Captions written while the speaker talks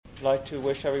like to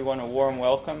wish everyone a warm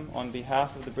welcome on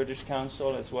behalf of the British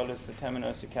Council as well as the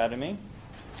Temenos Academy.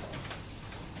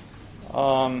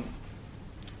 The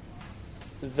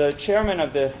chairman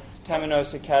of the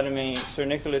Temenos Academy, Sir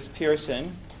Nicholas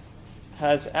Pearson,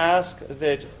 has asked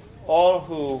that all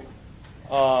who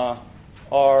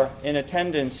are in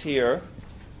attendance here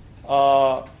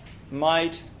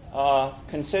might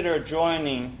consider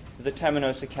joining the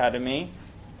Temenos Academy.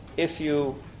 If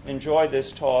you enjoy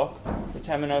this talk, the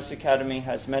Temenos Academy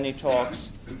has many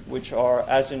talks which are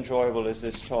as enjoyable as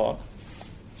this talk.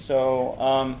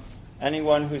 So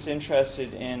anyone who's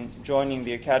interested in joining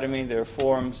the Academy, there are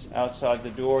forms outside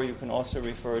the door. You can also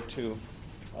refer to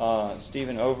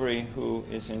Stephen Overy, who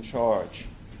is in charge.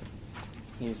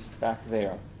 He's back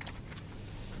there.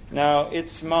 Now,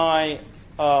 it's my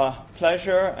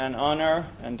pleasure and honor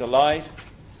and delight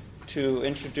to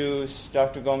introduce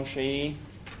Dr. Ghomeshi,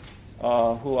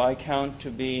 who I count to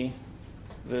be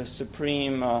the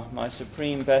my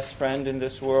supreme best friend in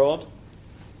this world.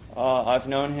 I've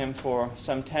known him for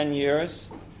some 10 years,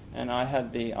 and I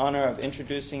had the honor of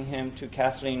introducing him to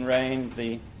Kathleen Raine,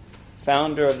 the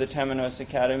founder of the Temenos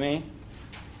Academy.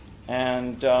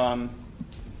 And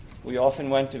we often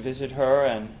went to visit her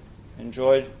and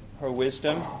enjoyed her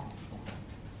wisdom.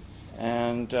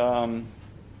 And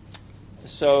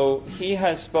so he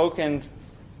has spoken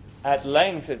at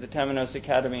length at the Temenos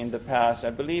Academy in the past. I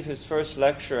believe his first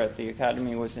lecture at the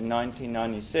Academy was in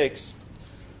 1996,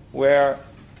 where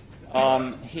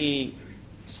he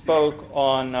spoke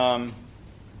on,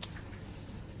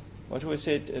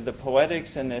 the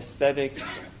poetics and the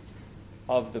aesthetics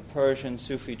of the Persian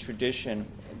Sufi tradition.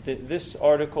 This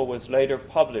article was later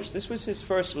published. This was his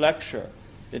first lecture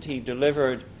that he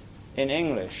delivered in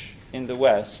English in the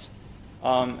West.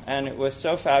 And it was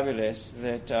so fabulous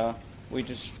that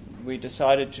we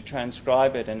decided to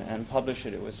transcribe it and publish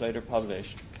it. It was later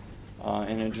published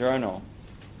in a journal.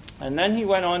 And then he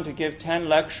went on to give 10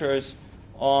 lectures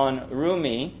on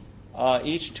Rumi,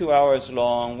 each 2 hours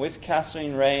long, with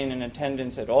Kathleen Raine in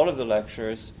attendance at all of the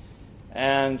lectures.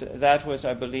 And that was,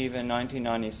 I believe, in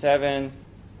 1997.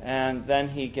 And then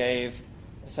he gave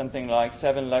something like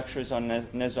 7 lectures on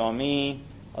Nizami,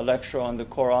 a lecture on the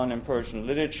Quran and Persian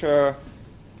literature,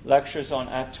 lectures on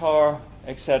Attar,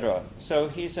 etc. So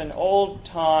he's an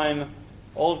old-timer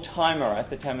at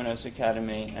the Temenos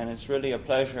Academy, and it's really a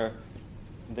pleasure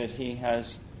that he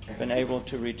has been able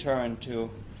to return to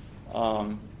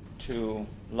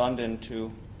London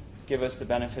to give us the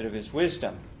benefit of his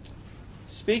wisdom.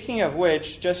 Speaking of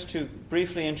which, just to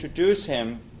briefly introduce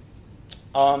him,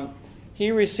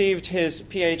 he received his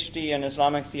PhD in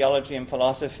Islamic theology and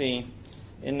philosophy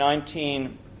in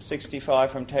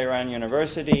 1965 from Tehran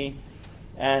University.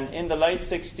 And in the late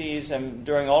 60s and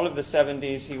during all of the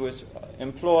 70s, he was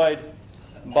employed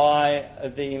by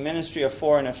the Ministry of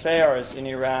Foreign Affairs in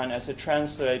Iran as a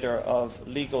translator of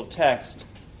legal text.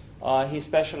 He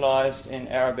specialized in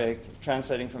Arabic,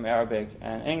 translating from Arabic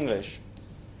and English.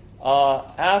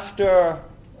 After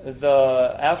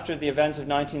the events of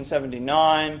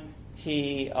 1979,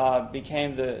 he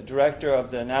became the director of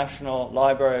the National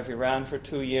Library of Iran for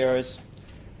 2 years.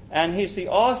 And he's the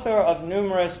author of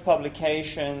numerous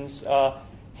publications.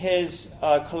 His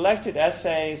collected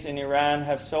essays in Iran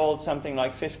have sold something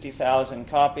like 50,000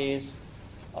 copies.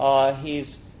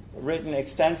 He's written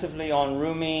extensively on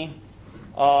Rumi.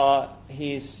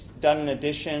 He's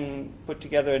done put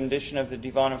together an edition of the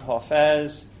Divan of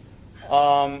Hafez.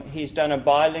 He's done a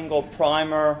bilingual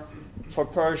primer for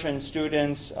Persian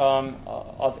students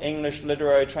of English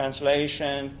literary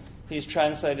translation. He's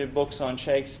translated books on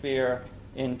Shakespeare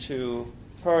into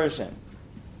Persian.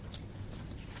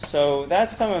 So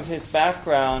that's some of his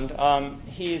background.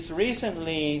 He's on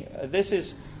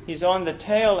the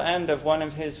tail end of one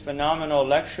of his phenomenal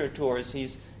lecture tours.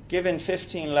 He's given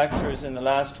 15 lectures in the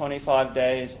last 25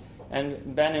 days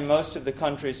and been in most of the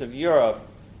countries of Europe.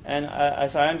 And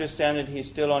as I understand it, he's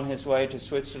still on his way to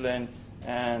Switzerland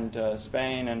and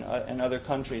Spain and other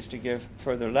countries to give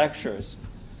further lectures.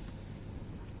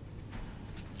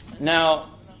 Now,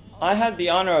 I had the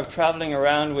honor of traveling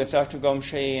around with Dr.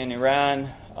 Ghomeshi in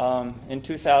Iran. In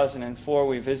 2004,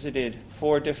 we visited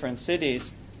 4 different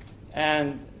cities.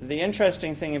 And the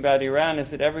interesting thing about Iran is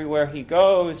that everywhere he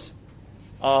goes,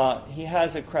 he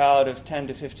has a crowd of 10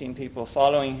 to 15 people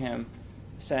following him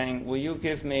saying, will you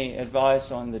give me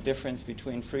advice on the difference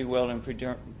between free will and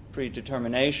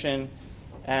predetermination?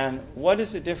 And what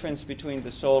is the difference between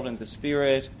the soul and the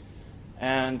spirit?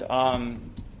 And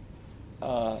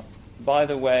by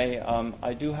the way,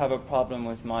 I do have a problem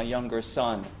with my younger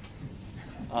son.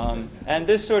 And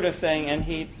this sort of thing. And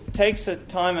he takes the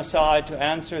time aside to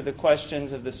answer the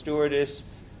questions of the stewardess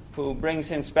who brings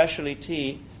him specially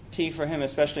tea for him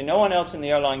especially. No one else in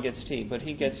the airline gets tea, but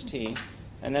he gets tea.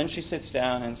 And then she sits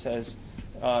down and says,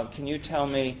 can you tell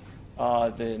me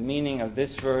the meaning of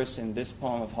this verse in this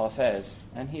poem of Hafez?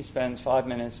 And he spends 5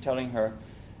 minutes telling her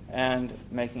and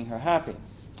making her happy.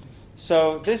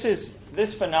 So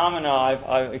this phenomena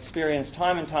I've experienced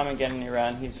time and time again in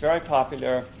Iran. He's very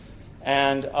popular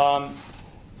and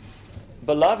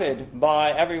beloved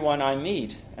by everyone I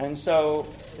meet. And so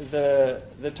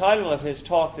the title of his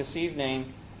talk this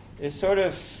evening is sort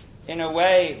of, in a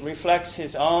way, reflects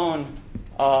his own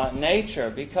nature,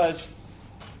 because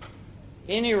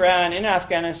in Iran, in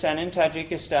Afghanistan, in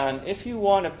Tajikistan, if you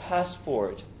want a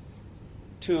passport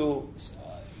to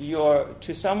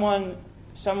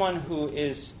someone who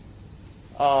is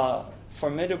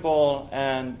formidable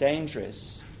and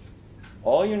dangerous,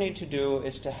 all you need to do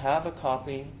is to have a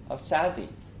copy of Sadi.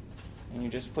 And you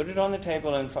just put it on the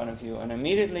table in front of you, and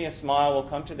immediately a smile will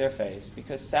come to their face,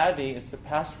 because Sadi is the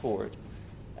passport.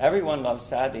 Everyone loves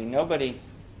Sadi. Nobody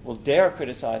will dare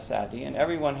criticize Sadi, and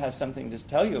everyone has something to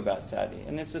tell you about Sadi.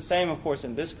 And it's the same, of course,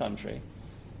 in this country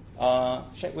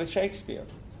with Shakespeare.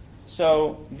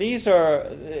 So these are,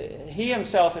 he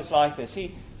himself is like this.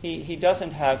 He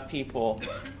doesn't have people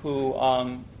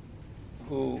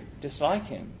who dislike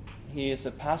him. He is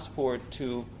a passport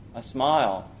to a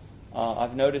smile.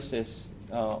 I've noticed this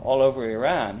all over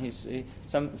Iran. He's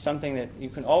something that you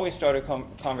can always start a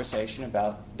conversation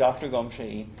about Dr.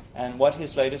 Gomshei and what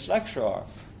his latest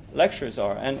lectures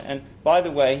are. And by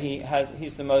the way, he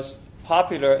has the most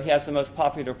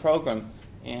popular program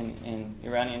in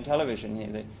Iranian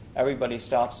television. Everybody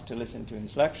stops to listen to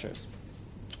his lectures.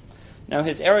 Now,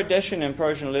 his erudition in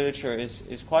Persian literature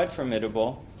is quite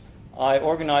formidable. I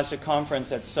organized a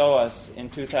conference at SOAS in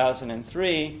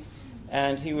 2003,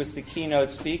 and he was the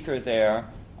keynote speaker there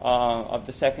of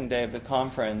the second day of the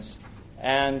conference.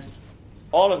 And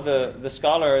all of the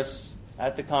scholars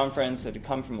at the conference that had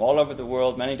come from all over the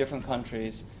world, many different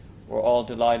countries, were all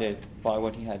delighted by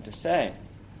what he had to say.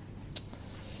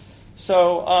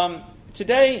 So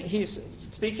today he's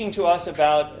speaking to us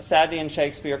about Sadi and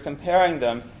Shakespeare, comparing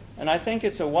them, and I think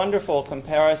it's a wonderful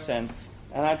comparison.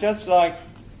 And I'd just like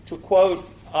to quote,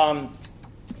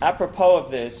 apropos of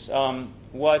this,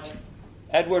 what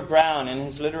Edward Browne in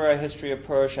his Literary History of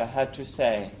Persia had to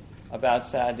say about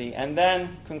Sadi, and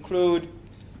then conclude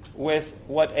with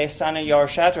what Ehsan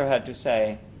Yarshater had to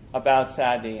say about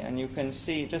Sadi. And you can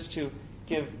see, just to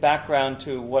give background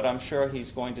to what I'm sure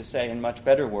he's going to say in much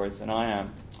better words than I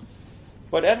am.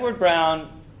 But Edward Browne,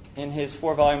 in his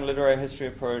 4-volume Literary History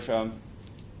of Persia,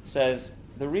 says,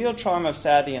 the real charm of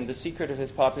Sadi and the secret of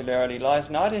his popularity lies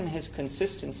not in his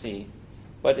consistency,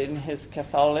 but in his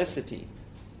catholicity.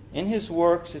 In his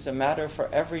works is a matter for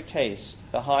every taste,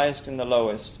 the highest and the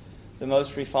lowest, the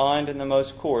most refined and the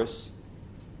most coarse.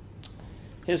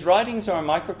 His writings are a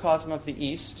microcosm of the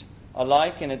East,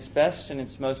 alike in its best and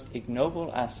its most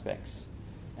ignoble aspects.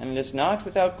 And it is not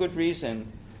without good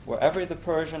reason, wherever the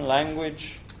Persian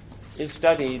language is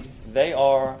studied, they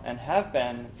are and have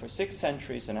been for 6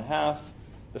 centuries and a half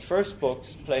the first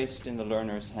books placed in the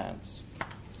learner's hands.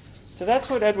 So that's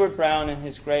what Edward Browne, in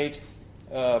his great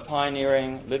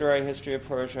pioneering Literary History of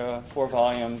Persia, 4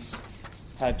 volumes,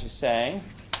 had to say.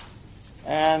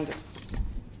 And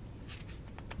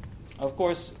of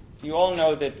course, you all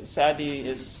know that Sadi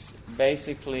is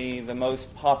basically the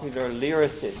most popular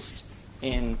lyricist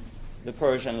in the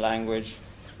Persian language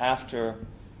after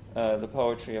the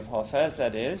poetry of Hafez,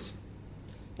 that is.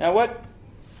 Now, what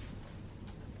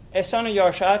Ehsan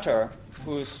Yarshater,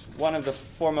 who's one of the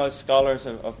foremost scholars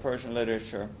of Persian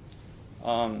literature,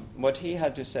 what he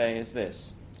had to say is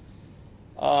this.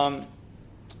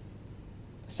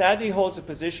 Sadi holds a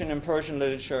position in Persian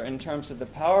literature in terms of the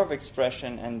power of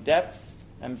expression and depth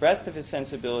and breadth of his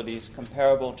sensibilities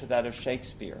comparable to that of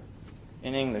Shakespeare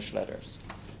in English letters.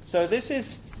 So this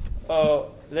is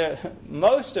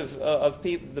most of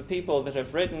the people that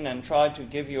have written and tried to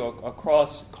give you a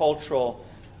cross-cultural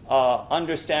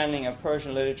understanding of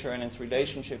Persian literature and its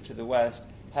relationship to the West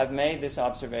have made this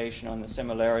observation on the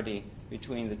similarity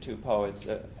between the two poets.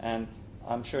 And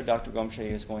I'm sure Dr.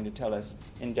 Gomshei is going to tell us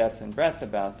in depth and breadth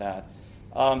about that.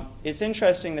 It's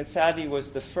interesting that Sadi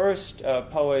was the first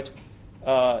poet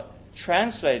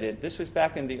translated. This was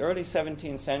back in the early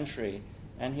 17th century,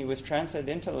 and he was translated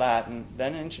into Latin,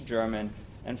 then into German,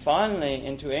 and finally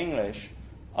into English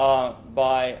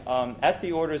by at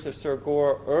the orders of Sir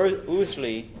Gore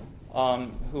Ouseley,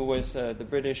 who was the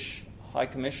British High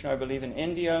Commissioner, I believe, in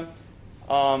India,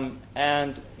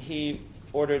 and he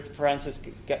ordered Francis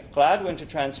Gladwin to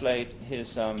translate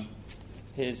his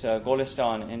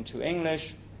Golistan into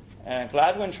English.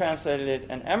 Gladwin translated it,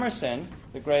 and Emerson,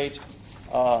 the great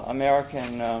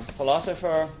American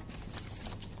philosopher,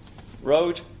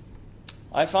 wrote,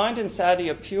 "I find in Sadi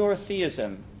a pure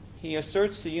theism. He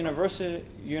asserts the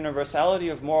universality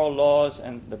of moral laws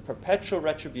and the perpetual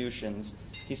retributions.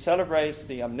 He celebrates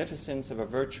the omnipotence of a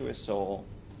virtuous soul.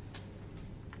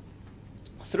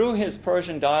 Through his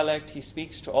Persian dialect, he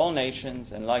speaks to all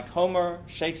nations, and like Homer,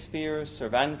 Shakespeare,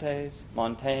 Cervantes,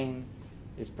 Montaigne,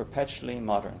 is perpetually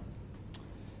modern."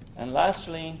 And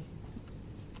lastly,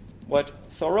 what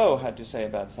Thoreau had to say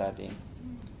about Sadi.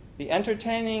 "The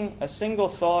entertaining a single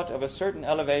thought of a certain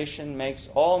elevation makes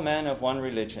all men of one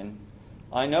religion.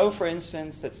 I know, for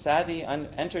instance, that Sadi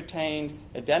entertained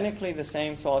identically the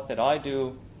same thought that I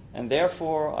do, and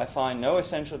therefore I find no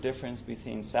essential difference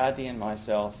between Sadi and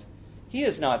myself. He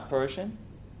is not Persian.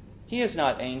 He is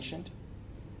not ancient.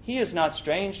 He is not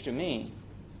strange to me.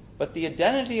 But the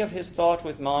identity of his thought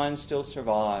with mine still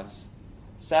survives.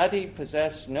 Sadi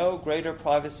possessed no greater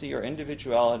privacy or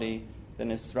individuality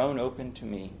than is thrown open to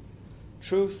me.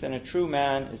 Truth in a true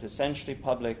man is essentially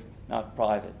public, not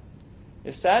private.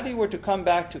 If Sadi were to come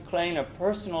back to claim a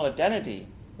personal identity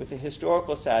with the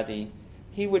historical Sadi,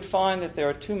 he would find that there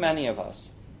are too many of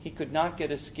us. He could not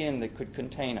get a skin that could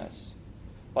contain us.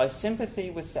 By sympathy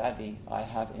with Sadi, I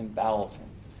have emboweled him."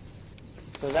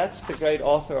 So that's the great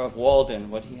author of Walden,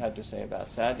 what he had to say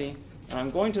about Sadi. And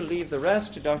I'm going to leave the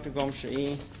rest to Dr.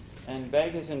 Gomshei and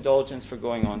beg his indulgence for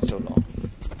going on so long.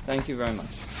 Thank you very much.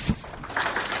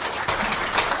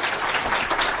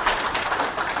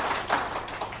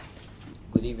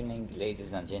 Good evening,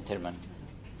 ladies and gentlemen.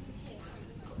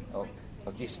 Oh,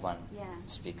 this one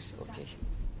speaks, okay.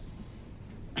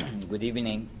 Good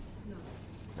evening,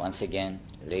 once again,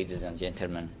 ladies and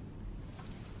gentlemen.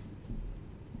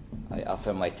 I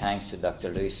offer my thanks to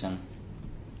Dr. Lewison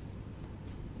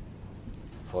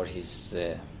for his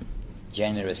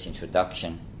generous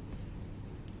introduction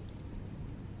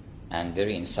and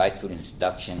very insightful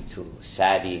introduction to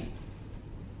Sadi.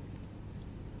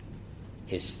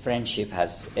 His friendship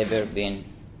has ever been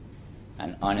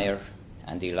an honor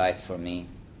and delight for me,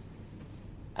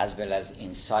 as well as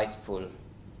insightful.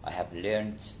 I have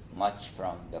learned much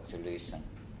from Dr. Lewison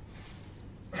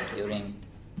during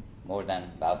more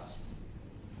than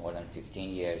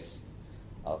 15 years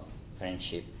of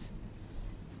friendship,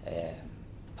 a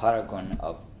paragon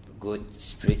of good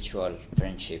spiritual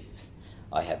friendship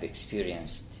I have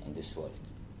experienced in this world.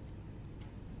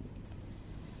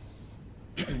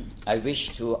 I wish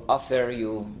to offer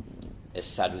you a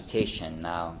salutation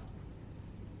now,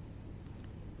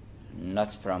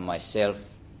 not from myself,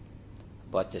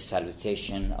 but the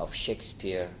salutation of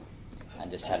Shakespeare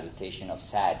and the salutation of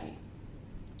Sadi.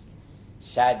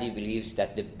 Sadi believes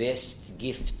that the best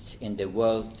gift in the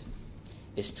world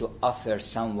is to offer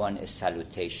someone a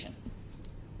salutation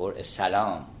or a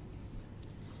salam,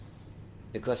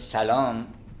 because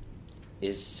salam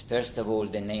is first of all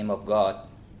the name of God.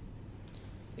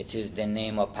 It is the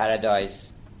name of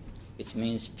paradise. It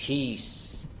means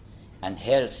peace and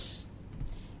health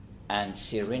and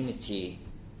serenity,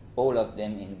 all of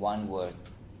them in one word,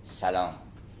 salam.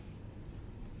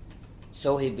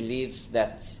 So he believes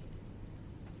that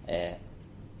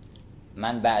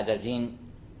من بعد از این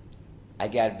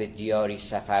اگر به دیاری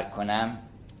سفر کنم,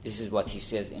 this is what he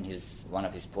says in one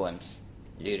of his poems,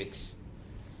 lyrics,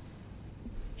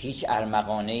 هیچ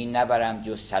ارمغانه‌ای نبرم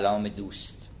جز سلام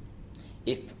دوست.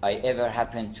 If I ever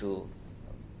happen to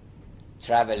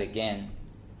travel again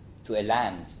to a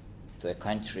land, to a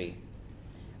country,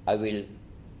 I will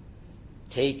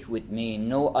take with me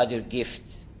no other gift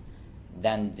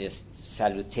than this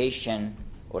salutation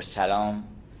or salam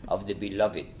of the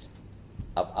beloved,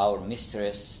 of our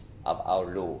mistress, of our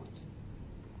Lord.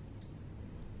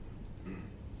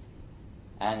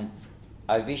 And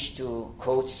I wish to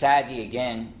quote Sadi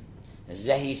again,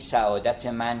 زهی سعادت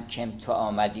من کم تو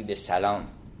آمدی به سلام.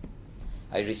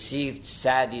 I received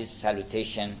Sadi's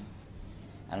salutation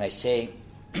and I say,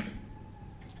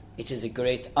 it is a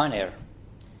great honor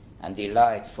and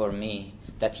delight for me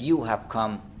that you have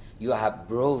come, you have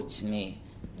brought me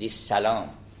this salam.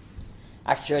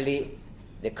 Actually,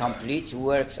 the complete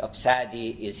works of Sadi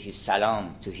is his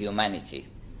salam to humanity.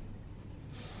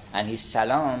 And his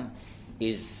salam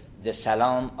is the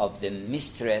salam of the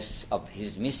mistress, of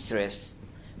his mistress,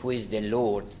 who is the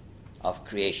Lord of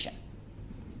creation.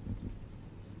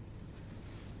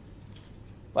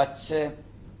 But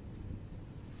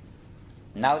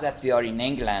now that we are in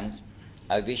England,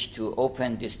 I wish to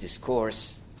open this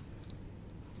discourse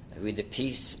with a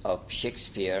piece of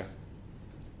Shakespeare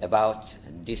about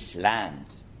this land,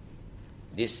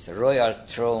 this royal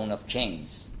throne of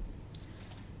kings.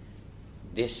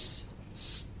 this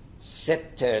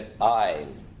sceptered isle,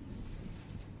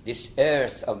 this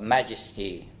earth of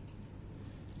majesty,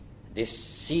 this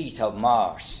seat of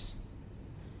Mars,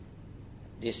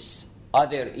 this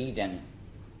other Eden,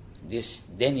 this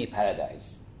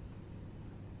demi-paradise,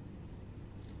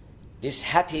 this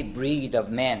happy breed of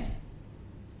men,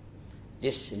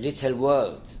 this little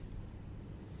world,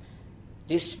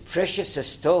 this precious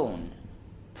stone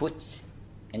put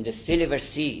in the silver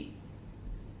sea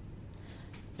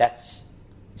that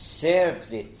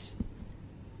serves it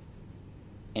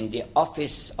in the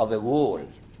office of a wall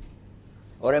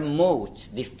or a moat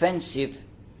defensive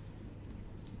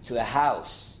to a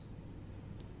house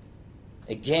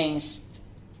against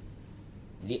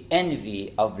the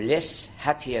envy of less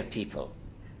happier people.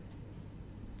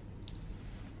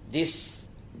 This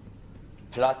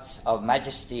plot of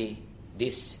majesty,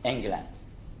 this England.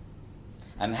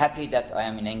 I'm happy that I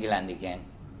am in England again,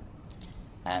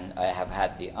 and I have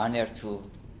had the honor to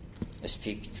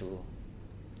speak to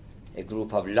a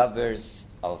group of lovers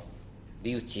of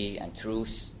beauty and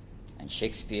truth and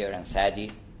Shakespeare and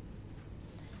Sadi,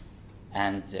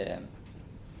 and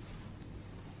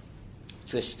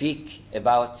to speak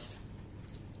about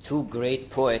two great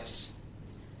poets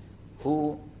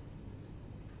who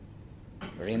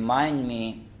remind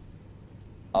me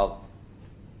of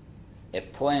a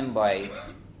poem by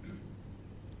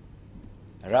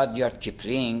Rudyard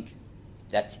Kipling,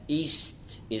 that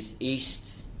east is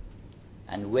east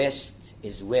and west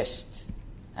is west,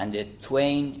 and the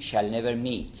twain shall never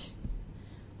meet.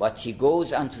 But he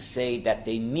goes on to say that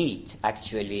they meet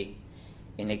actually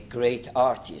in a great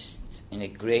artist, in a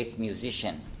great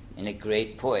musician, in a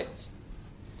great poet.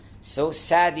 So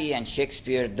Sadi and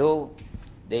Shakespeare, though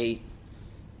they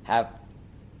have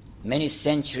many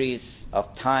centuries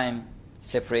of time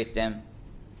separate them,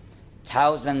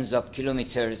 thousands of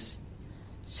kilometers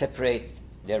separate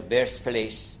their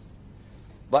birthplace,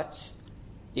 but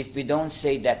if we don't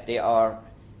say that they are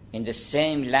in the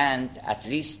same land, at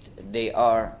least they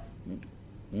are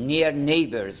near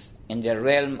neighbors in the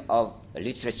realm of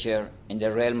literature, in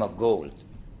the realm of gold.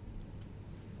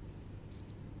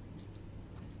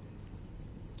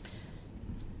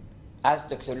 As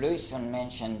Dr. Lewison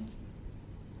mentioned,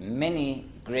 many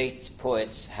great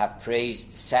poets have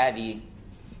praised Sadi,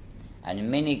 and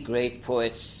many great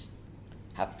poets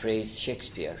have praised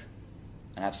Shakespeare,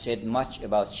 and have said much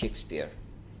about Shakespeare.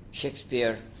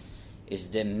 Shakespeare is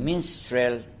the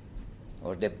minstrel,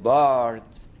 or the bard,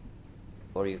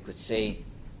 or you could say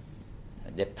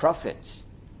the prophet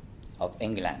of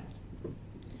England.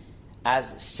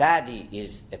 As Sadi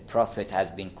is a prophet, has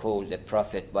been called a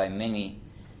prophet by many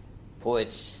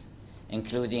poets,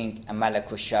 including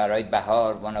Malakushara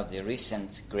Bahar, one of the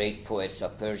recent great poets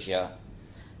of Persia,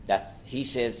 that he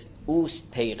says, Oust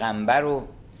Peygambaru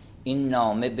in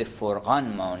name be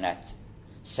Furqan manat.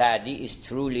 Sadi is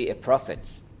truly a prophet,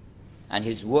 and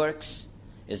his works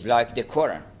is like the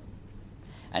Quran.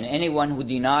 And anyone who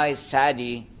denies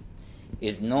Sadi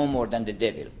is no more than the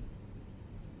devil.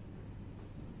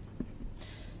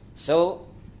 So,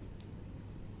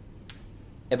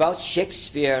 about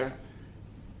Shakespeare,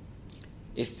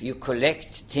 if you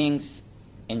collect things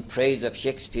in praise of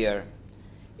Shakespeare,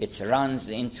 it runs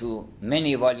into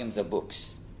many volumes of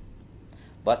books.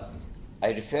 But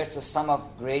I refer to some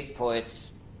of great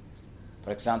poets,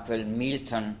 for example,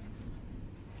 Milton,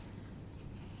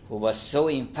 who was so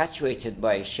infatuated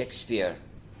by Shakespeare.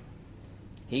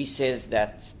 He says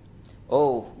that,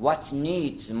 oh, what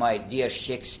needs my dear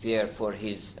Shakespeare for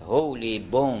his holy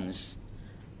bones,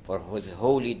 for his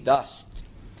holy dust,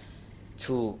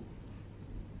 to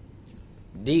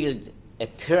build a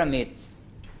pyramid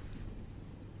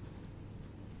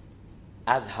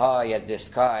as high as the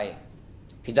sky.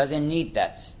 He doesn't need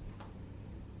that,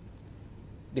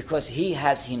 because he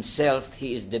has himself,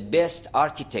 he is the best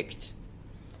architect,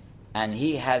 and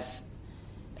he has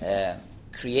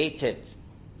created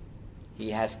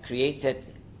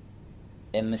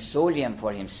a mausoleum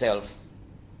for himself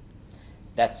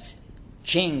that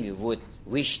king would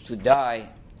wish to die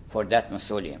for that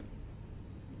mausoleum.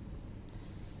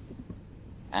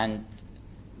 And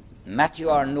Matthew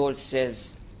Arnold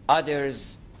says,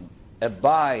 others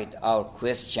abide our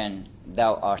question,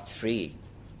 thou art free.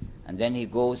 And then he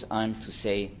goes on to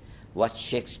say what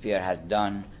Shakespeare has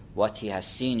done, what he has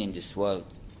seen in this world.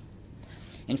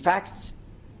 In fact,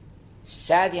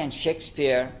 Sadi and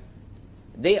Shakespeare,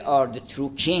 they are the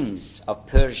true kings of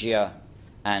Persia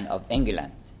and of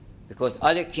England. Because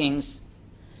other kings,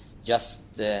 just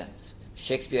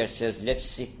Shakespeare says, let's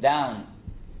sit down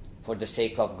for the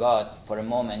sake of God for a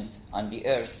moment on the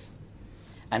earth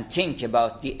and think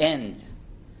about the end,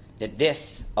 the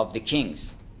death of the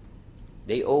kings.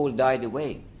 They all died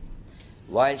away.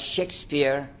 While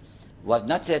Shakespeare was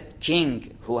not a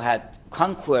king who had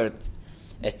conquered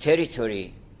a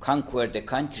territory, conquered a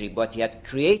country, but he had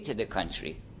created a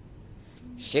country.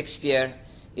 Shakespeare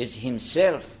is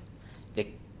himself the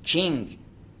king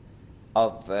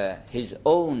of his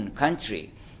own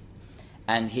country,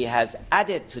 and he has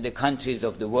added to the countries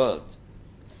of the world.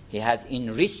 He has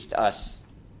enriched us.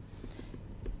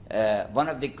 One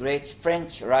of the great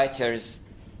French writers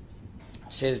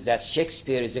says that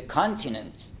Shakespeare is a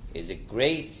continent, is a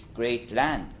great, great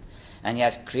land, and he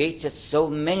has created so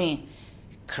many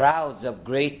crowds of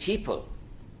great people.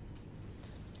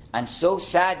 And so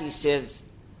Saadi says,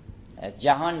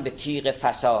 Jahan be tigh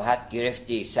fasahat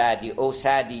girefti, Saadi, O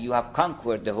Saadi, you have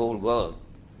conquered the whole world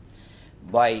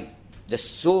by the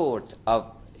sword of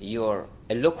your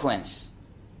eloquence.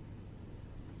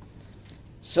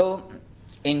 So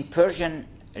in Persian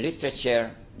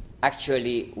literature,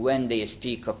 actually, when they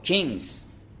speak of kings,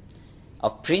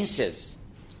 of princes,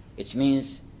 it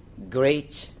means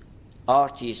great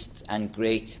artists and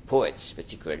great poets,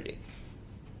 particularly.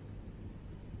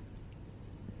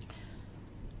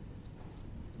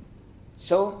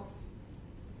 So,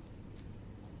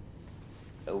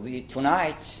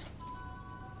 tonight,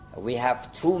 we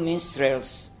have two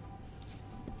minstrels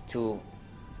to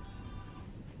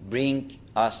bring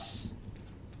us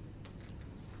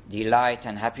delight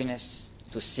and happiness,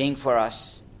 to sing for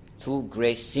us, two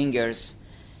great singers,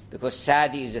 because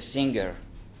Saadi is a singer,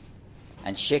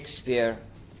 and Shakespeare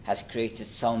has created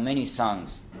so many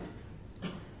songs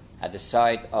at the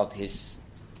side of his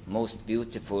most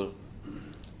beautiful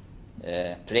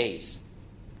plays.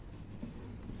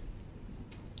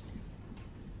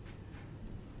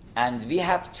 And we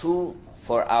have two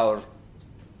for our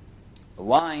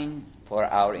wine, for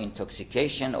our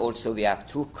intoxication. Also, we have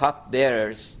two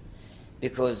cup-bearers,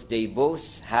 because they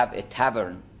both have a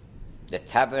tavern, the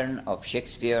tavern of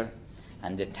Shakespeare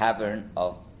and the tavern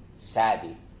of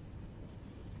Saadi.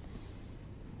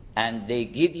 And they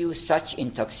give you such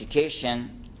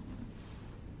intoxication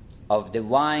of the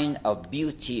wine of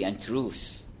beauty and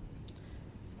truth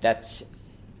that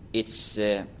its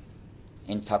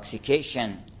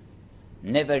intoxication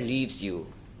never leaves you.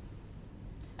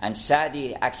 And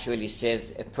Saadi actually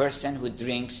says a person who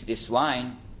drinks this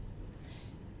wine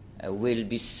will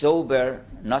be sober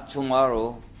not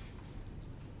tomorrow,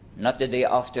 not the day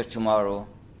after tomorrow,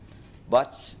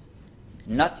 but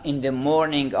not in the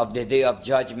morning of the day of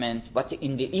judgment, but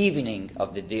in the evening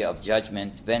of the day of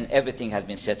judgment, when everything has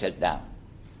been settled down.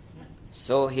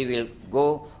 So he will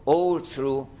go all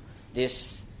through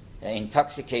this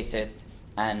intoxicated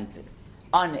and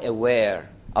unaware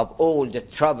of all the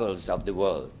troubles of the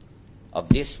world, of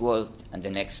this world and the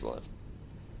next world.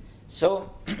 So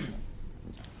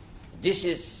this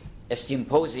is a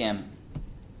symposium.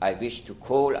 I wish to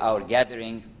call our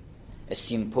gathering a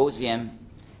symposium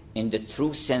in the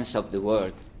true sense of the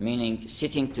word, meaning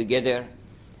sitting together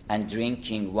and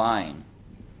drinking wine.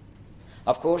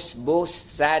 Of course, both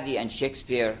Saadi and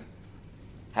Shakespeare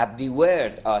have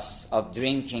bewared us of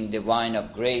drinking the wine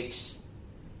of grapes.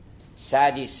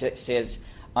 Saadi says,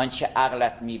 Anche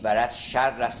aqlat mibarat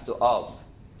shar rast u ab.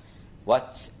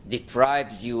 What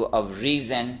deprives you of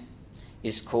reason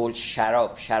is called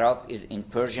sharab. Sharab is in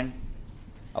Persian.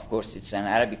 Of course, it's an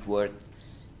Arabic word.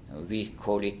 We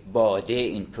call it bade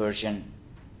in Persian.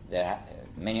 There are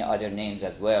many other names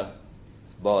as well.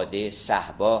 Bade,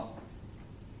 sahba,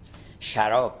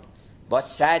 sharab. But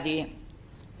Saadi,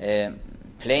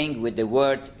 playing with the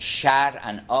word shar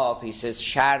and ab, he says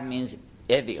shar means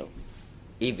evil.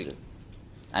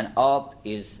 And ab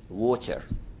is water,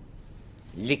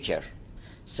 liquor.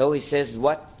 So he says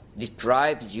what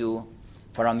deprives you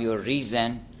from your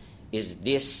reason is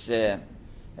this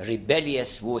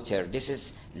rebellious water. This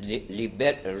is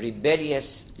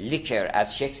rebellious liquor,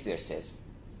 as Shakespeare says.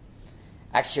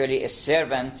 Actually, a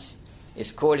servant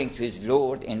is calling to his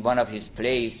lord in one of his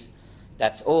plays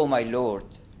that, "Oh, my lord,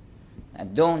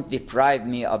 don't deprive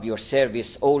me of your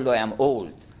service, although I am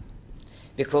old.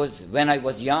 Because when I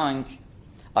was young,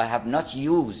 I have not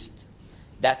used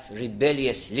that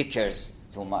rebellious liquors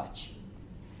too much."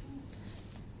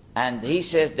 And he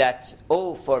says that,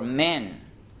 "Oh, for men,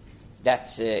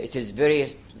 that it is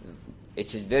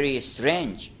very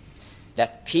strange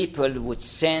that people would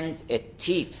send a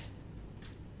thief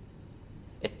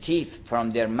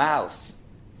from their mouth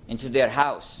into their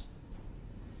house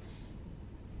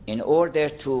in order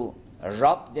to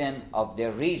rob them of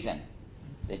their reason,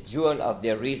 the jewel of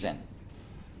their reason.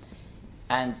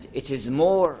 And it is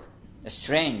more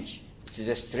strange, it is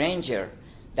a stranger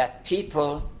that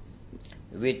people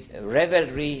with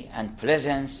revelry and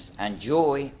pleasance and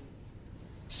joy,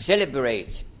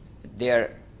 celebrate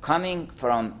their coming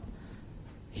from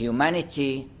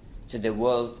humanity to the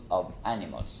world of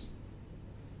animals.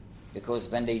 Because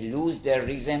when they lose their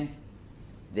reason,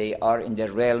 they are in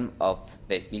the realm of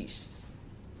the beasts.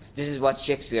 This is what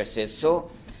Shakespeare says.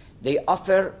 So they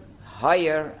offer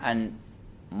higher and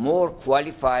more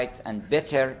qualified and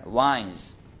better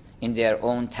wines in their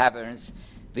own taverns,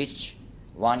 which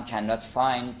one cannot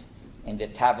find in the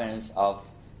taverns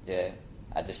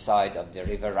at the side of the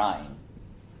river Rhine.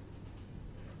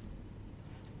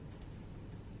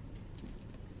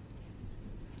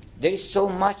 There is so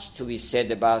much to be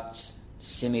said about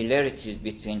similarities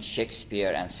between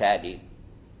Shakespeare and Saadi.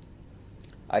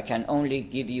 I can only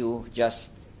give you just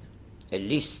a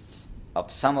list of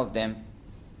some of them,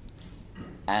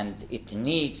 and it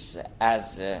needs,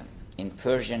 as in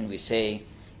Persian we say,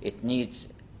 it needs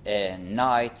a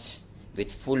night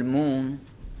with full moon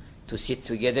to sit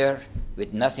together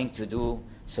with nothing to do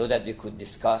so that we could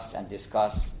discuss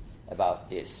about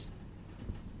this.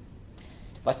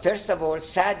 But first of all,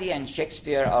 Saadi and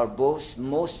Shakespeare are both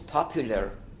most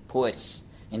popular poets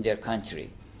in their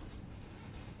country.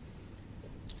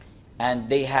 And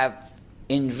they have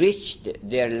enriched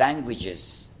their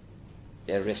languages,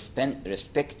 their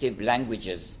respective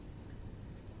languages,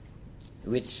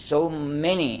 with so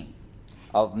many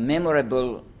of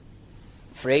memorable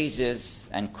phrases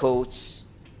and quotes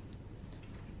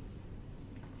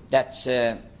that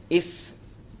if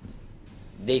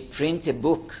they print a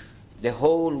book, the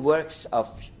whole works of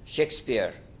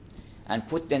Shakespeare, and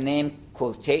put the name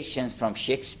quotations from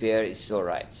Shakespeare, it's all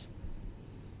right.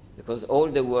 Because all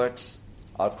the works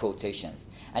are quotations.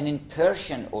 And in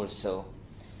Persian also,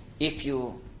 if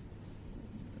you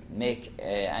make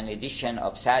an edition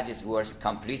of Saadi's works,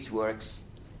 complete works,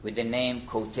 with the name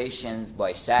quotations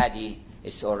by Saadi,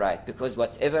 it's all right. Because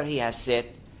whatever he has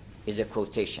said is a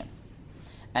quotation.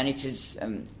 And it is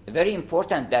very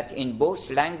important that in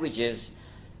both languages,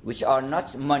 which are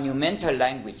not monumental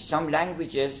language. Some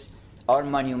languages are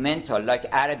monumental, like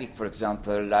Arabic, for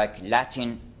example, like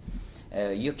Latin.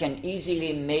 You can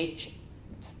easily make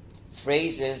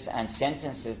phrases and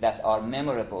sentences that are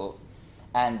memorable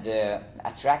and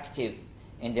attractive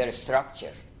in their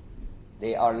structure.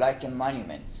 They are like a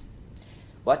monument.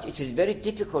 But it is very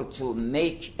difficult to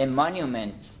make a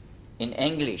monument in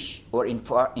English or in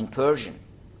Persian.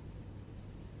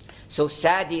 So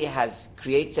Saadi has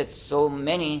created so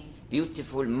many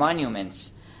beautiful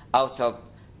monuments out of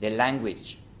the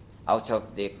language, out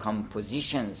of the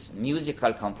compositions,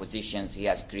 musical compositions he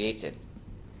has created.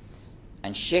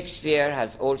 And Shakespeare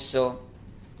has also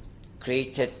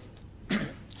created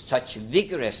such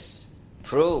vigorous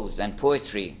prose and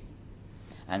poetry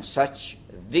and such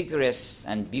vigorous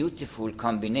and beautiful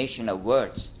combination of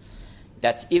words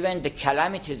that even the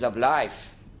calamities of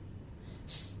life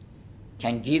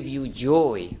can give you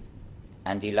joy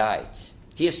and delight.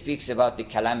 He speaks about the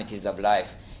calamities of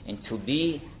life, and to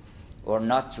be or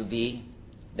not to be,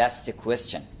 that's the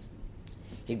question.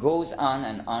 He goes on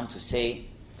and on to say,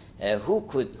 who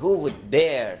would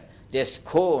bear the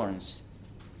scorns,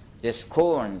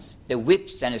 the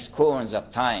whips and scorns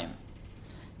of time,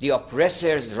 the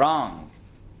oppressor's wrong,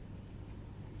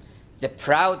 the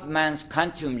proud man's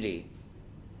contumely,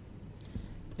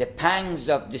 the pangs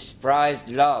of despised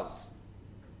love,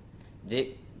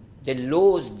 the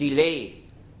law's delay,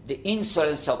 the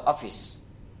insolence of office,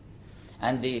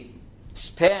 and the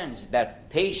spurns that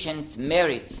patient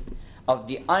merit of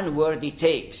the unworthy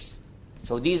takes.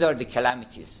 So these are the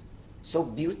calamities. So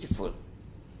beautiful.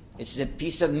 It's a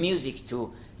piece of music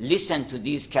to listen to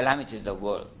these calamities of the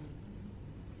world.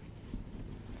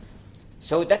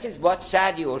 So that is what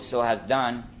Saadi also has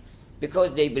done,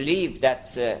 because they believe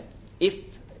that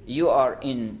if you are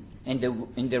in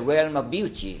the realm of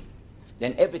beauty,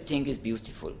 then everything is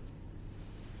beautiful.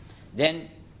 Then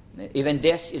even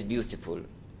death is beautiful.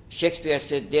 Shakespeare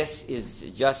said death is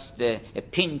just a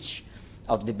pinch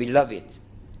of the beloved.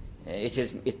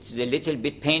 It's a little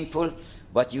bit painful,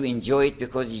 but you enjoy it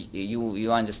because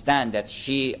you understand that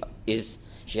she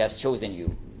has chosen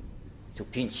you to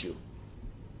pinch you.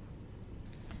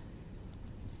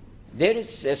 There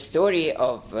is a story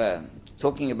of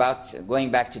talking about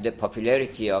going back to the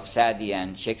popularity of Saadi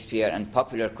and Shakespeare and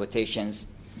popular quotations.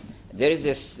 There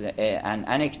is an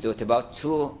anecdote about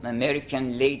two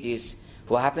American ladies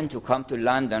who happened to come to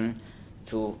London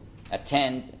to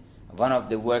attend one of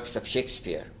the works of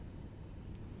Shakespeare.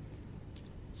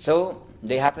 So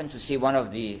they happened to see one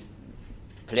of the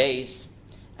plays,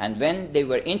 and when they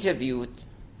were interviewed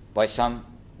by some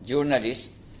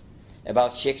journalists,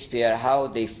 about Shakespeare, how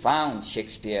they found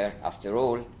Shakespeare after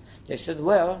all, they said,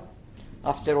 well,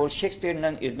 after all, Shakespeare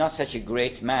is not such a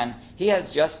great man. He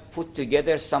has just put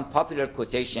together some popular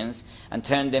quotations and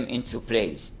turned them into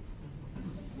plays.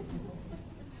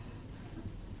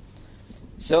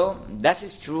 So that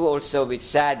is true also with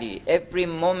Saadi. Every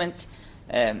moment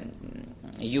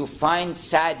you find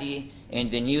Saadi in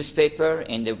the newspaper,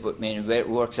 in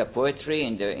works of poetry,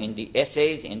 in the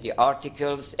essays, in the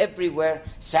articles, everywhere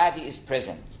Saadi is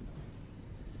present.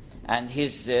 And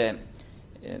his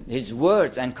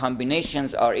words and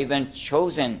combinations are even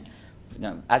chosen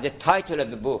as the title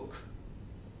of the book.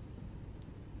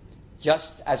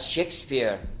 Just as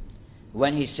Shakespeare,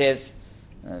 when he says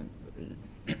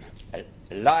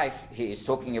life, he is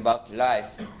talking about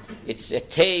life, it's a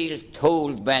tale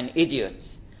told by an idiot,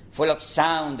 full of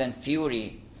sound and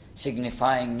fury,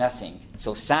 signifying nothing.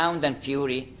 So Sound and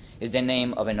Fury is the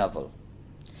name of a novel.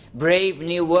 Brave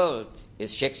New World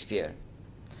is Shakespeare.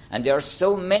 And there are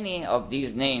so many of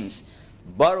these names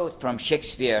borrowed from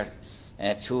Shakespeare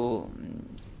to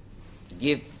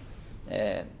give,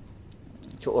 to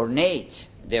ornate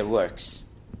their works.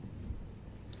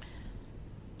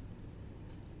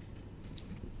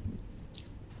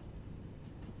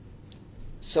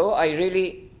 So I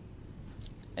really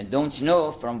don't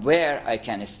know from where I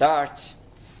can start.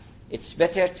 It's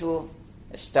better to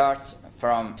start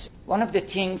from one of the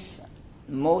things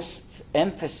most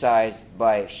emphasized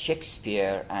by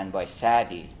Shakespeare and by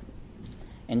Saadi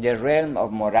in the realm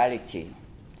of morality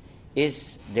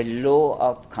is the law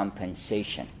of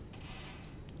compensation.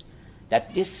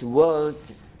 That this world,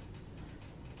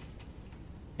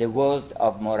 the world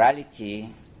of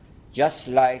morality, just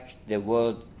like the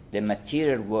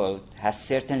material world, has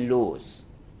certain laws,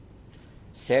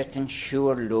 certain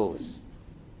sure laws.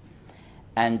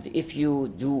 And if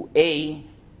you do A,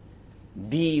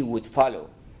 B would follow.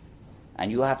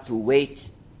 And you have to wait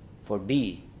for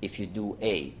B if you do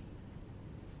A.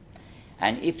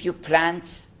 And if you plant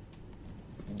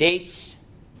dates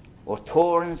or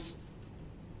thorns,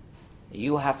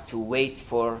 you have to wait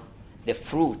for the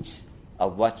fruit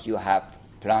of what you have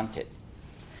planted.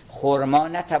 خرما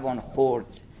نتوان خورد.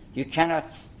 You cannot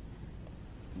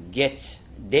get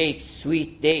dates,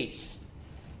 sweet dates,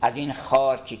 از این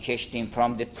خار که کشتیم,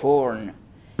 from the thorn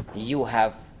you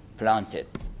have planted.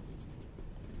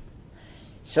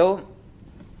 So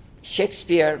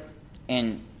Shakespeare,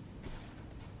 in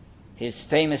his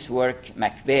famous work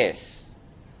Macbeth,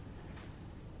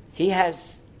 he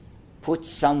has put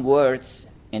some words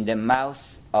in the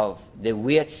mouth of the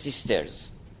weird sisters,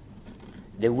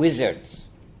 the wizards,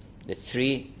 the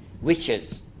three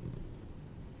witches.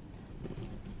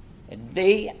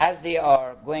 As they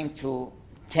are going to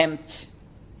tempt,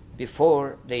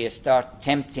 before they start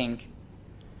tempting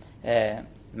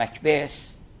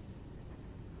Macbeth,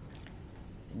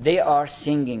 they are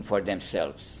singing for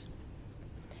themselves.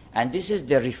 And this is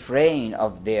the refrain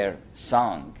of their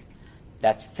song,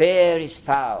 that fair is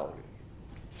foul,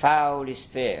 foul is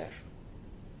fair.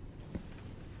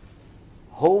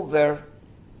 Hover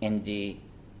in the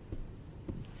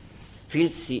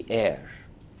filthy air.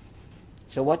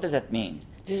 So what does that mean?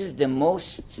 This is the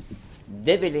most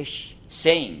devilish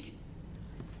saying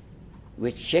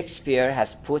which Shakespeare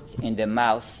has put in the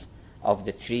mouth of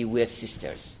the three weird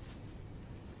sisters.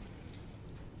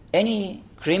 Any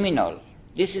criminal,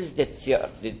 this is the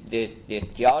theology,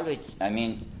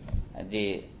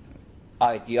 the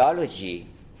ideology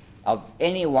of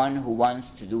anyone who wants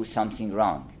to do something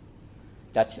wrong.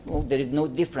 That there is no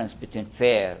difference between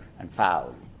fair and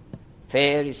foul.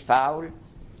 Fair is foul,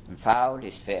 and foul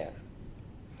is fair.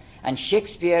 And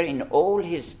Shakespeare, in all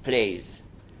his plays,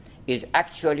 is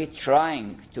actually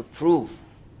trying to prove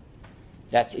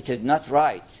that it is not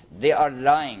right. They are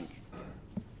lying.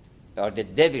 They are the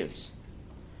devils.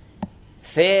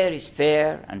 Fair is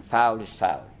fair and foul is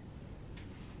foul.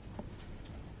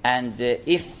 And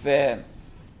if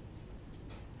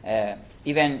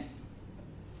even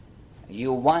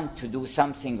you want to do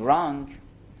something wrong,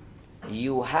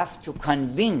 you have to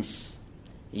convince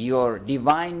your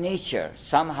divine nature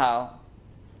somehow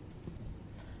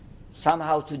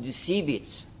to deceive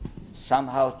it,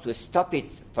 somehow to stop it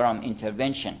from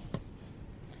intervention.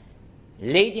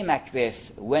 Lady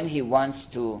Macbeth, when he wants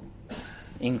to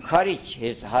encourage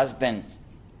his husband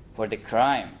for the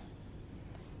crime,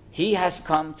 he has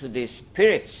come to the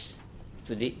spirits,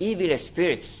 to the evil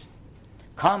spirits.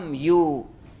 Come, you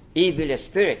evil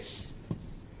spirits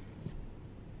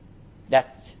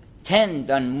that tend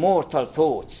on mortal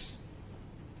thoughts,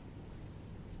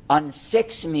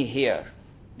 unsex me here,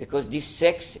 because this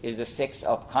sex is the sex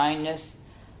of kindness,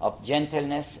 of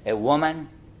gentleness. A woman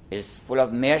is full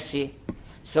of mercy.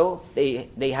 So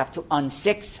they have to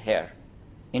unsex her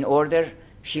in order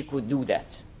she could do that.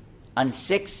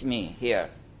 Unsex me here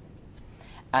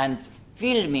and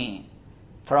fill me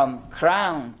from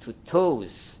crown to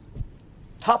toes,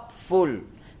 top full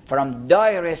from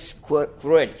direst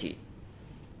cruelty.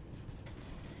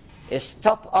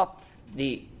 Stop up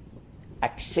the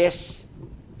access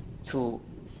to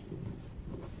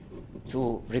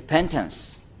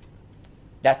repentance,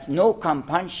 that no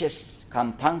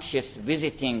compunctious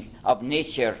visiting of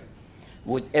nature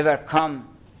would ever come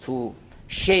to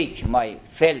shake my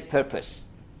fell purpose.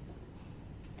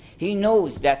 He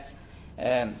knows that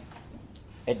a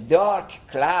dark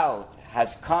cloud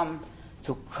has come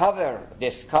to cover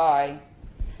the sky,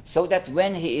 so that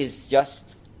when he is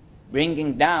just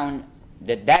bringing down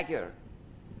the dagger,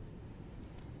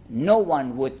 no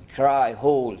one would cry,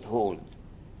 hold, hold.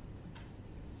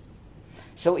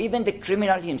 So even the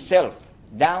criminal himself,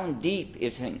 down deep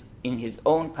in his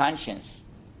own conscience,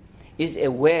 is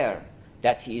aware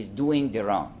that he is doing the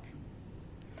wrong.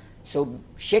 So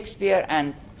Shakespeare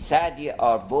and Saadi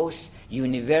are both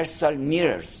universal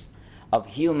mirrors of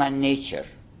human nature.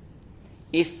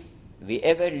 If we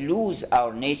ever lose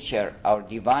our nature, our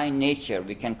divine nature,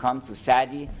 we can come to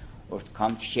Saadi or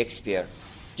come to Shakespeare,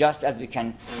 just as we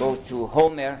can go to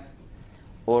Homer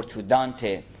or to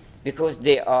Dante, because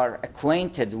they are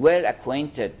well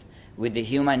acquainted with the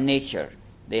human nature.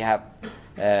 They have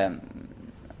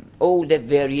all the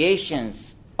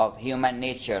variations of human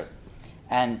nature,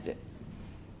 and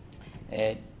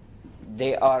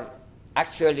they are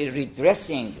actually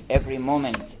redressing every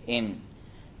moment in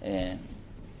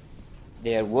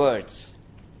their words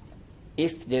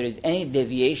if there is any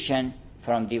deviation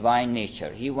from divine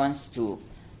nature. He wants to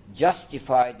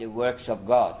justify the works of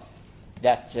God,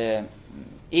 that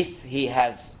if he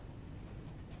has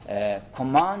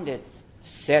commanded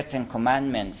certain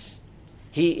commandments,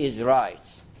 he is right,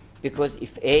 because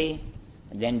if A,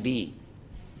 then B.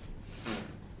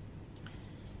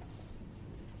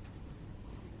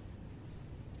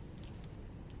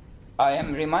 I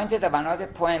am reminded of another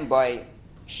poem by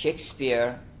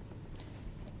Shakespeare,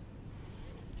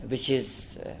 which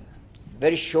is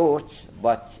very short,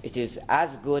 but it is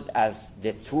as good as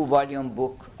the 2-volume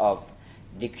book of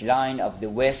Decline of the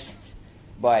West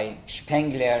by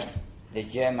Spengler, the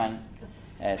German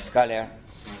scholar,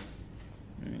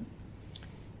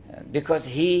 because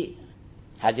he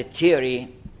has a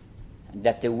theory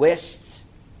that the West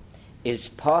is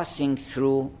passing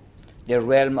through the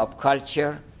realm of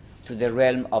culture to the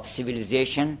realm of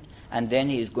civilization, and then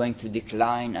he is going to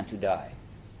decline and to die.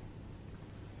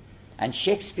 And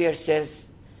Shakespeare says,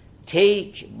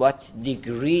 take but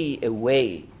degree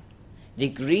away.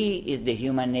 Degree is the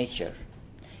human nature,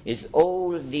 is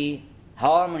all the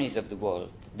harmonies of the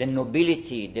world, the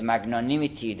nobility, the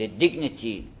magnanimity, the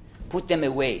dignity. Put them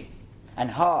away, and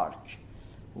hark,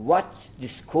 what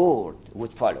discord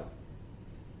would follow.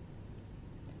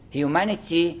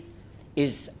 Humanity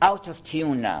is out of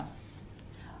tune now.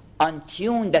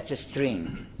 Untune that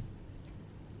string.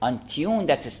 Untune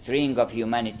that string of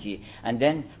humanity, and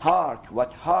then hark,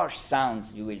 what harsh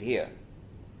sounds you will hear.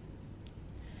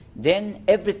 Then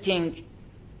everything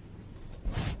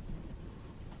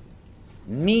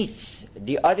meets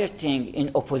the other thing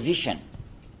in opposition,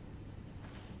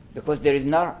 because there is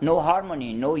no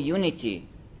harmony, no unity.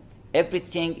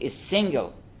 Everything is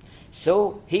single.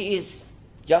 So he is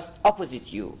just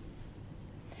opposite you.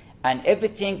 And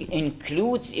everything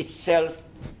includes itself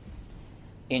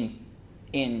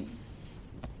in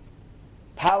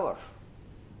power.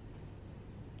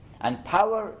 And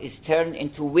power is turned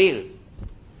into will.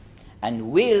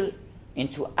 And will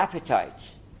into appetite,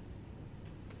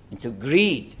 into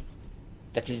greed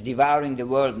that is devouring the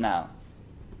world now.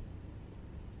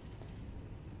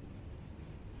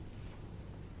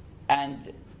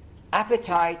 And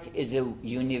appetite is a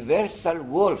universal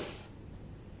wolf,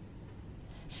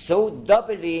 so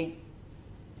doubly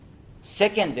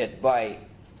seconded by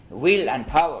will and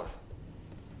power.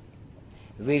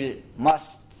 Will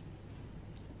must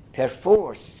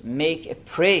perforce make a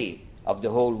prey of the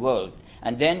whole world,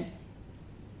 and then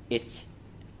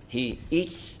he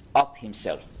eats up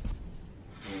himself.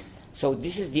 So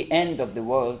this is the end of the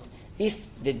world if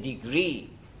the degree,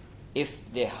 if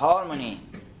the harmony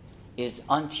is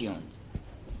untuned.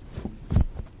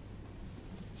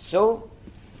 So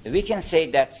we can say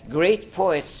that great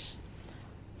poets,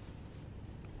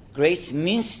 great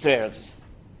minstrels,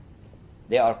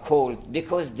 they are called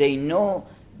because they know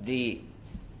the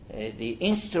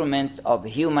instrument of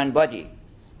human body,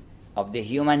 of the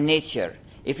human nature.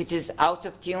 If it is out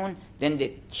of tune, then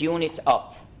they tune it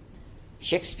up.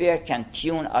 Shakespeare can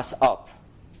tune us up.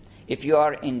 If you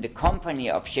are in the company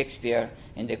of Shakespeare,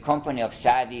 in the company of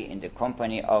Saadi, in the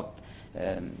company of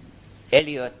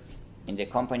Eliot, in the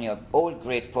company of all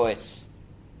great poets,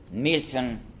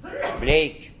 Milton,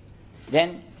 Blake,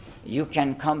 then you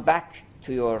can come back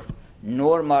to your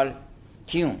normal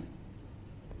tune.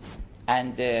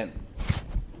 And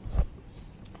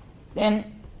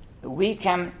then we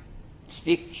can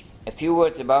speak a few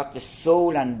words about the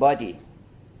soul and body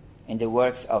in the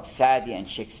works of Saadi and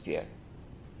Shakespeare.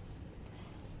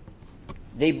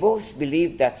 They both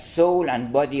believe that soul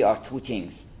and body are two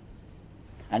things,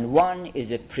 and one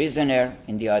is a prisoner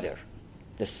in the other.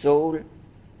 The soul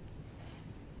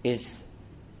is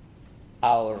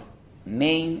our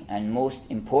main and most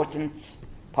important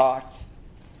part,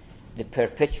 the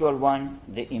perpetual one,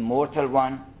 the immortal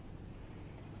one,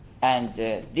 and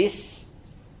this,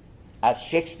 as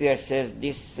Shakespeare says,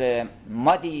 this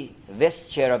muddy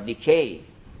vesture of decay,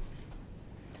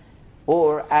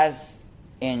 or as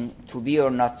in To Be or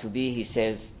Not to Be, he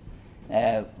says,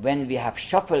 when we have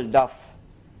shuffled off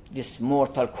this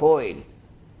mortal coil,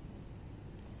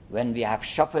 when we have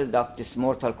shuffled off this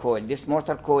mortal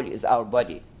coil is our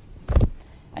body.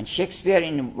 And Shakespeare,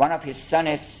 in one of his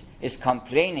sonnets, is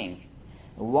complaining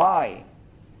why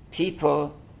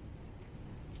people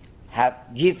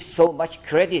give so much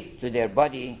credit to their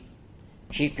body,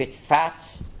 keep it fat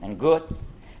and good,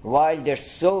 while their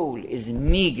soul is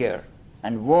meager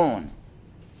and worn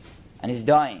and is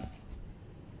dying.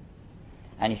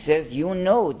 And he says, you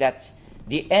know that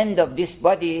the end of this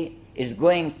body is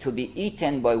going to be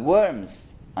eaten by worms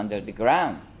under the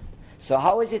ground. So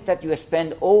how is it that you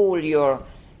spend all your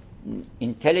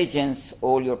intelligence,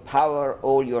 all your power,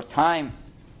 all your time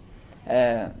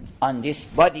on this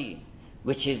body,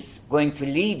 which is going to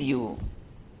leave you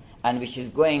and which is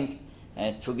going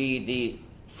to be the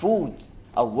food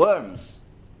of worms,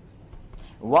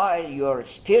 while your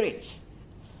spirit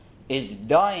is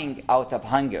dying out of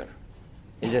hunger,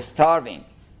 is starving?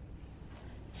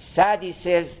 Saadi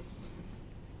says,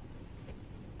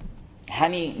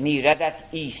 همی میردت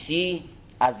عیسی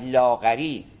از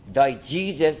لاغری. Thy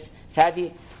Jesus.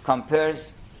 Saadi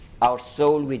compares our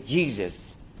soul with Jesus,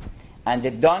 and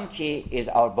the donkey is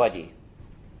our body.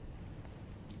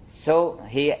 So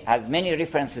he has many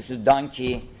references to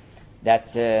donkey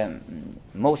that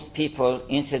most people,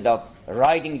 instead of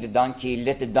riding the donkey,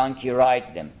 let the donkey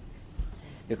ride them.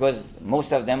 Because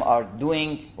most of them are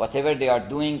doing, whatever they are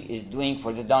doing is doing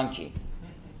for the donkey.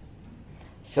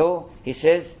 So he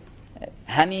says,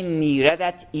 همین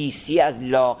میردت عیسی از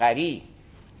لاغری.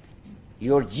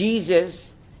 Your Jesus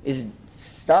is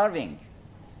starving.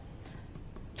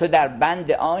 تو در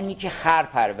بند آنی که خر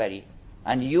پروری.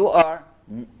 And you are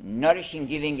nourishing,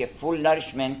 giving a full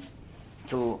nourishment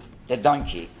to the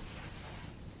donkey.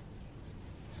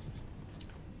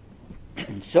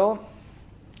 So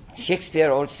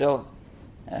Shakespeare also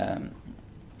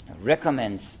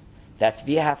recommends that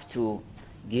we have to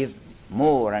give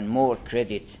more and more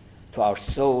credit to our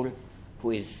soul,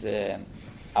 who is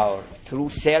our true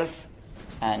self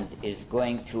and is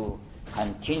going to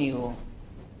continue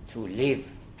to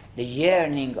live. The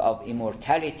yearning of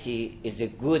immortality is a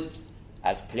good,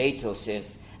 as Plato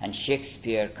says, and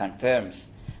Shakespeare confirms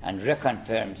and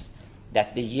reconfirms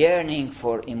that the yearning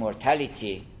for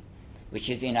immortality, which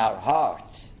is in our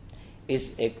hearts,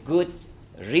 is a good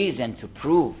reason to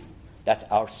prove that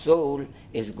our soul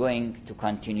is going to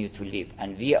continue to live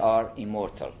and we are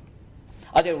immortal.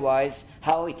 Otherwise,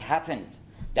 how it happened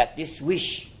that this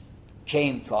wish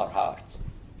came to our heart?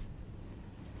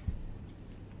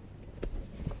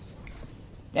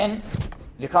 Then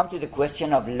we come to the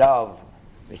question of love,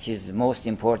 which is most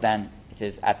important. It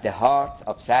is at the heart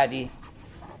of Saadi's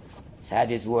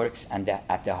works and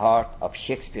at the heart of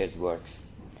Shakespeare's works.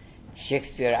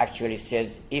 Shakespeare actually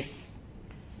says, if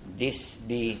this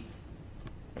be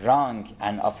wrong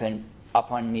and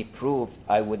upon me proved,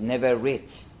 I would never writ,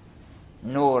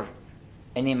 nor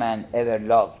any man ever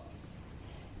loved,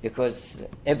 because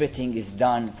everything is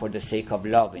done for the sake of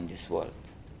love in this world.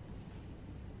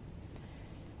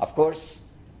 Of course,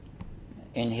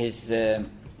 in his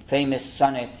famous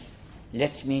sonnet,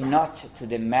 let me not to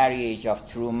the marriage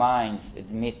of true minds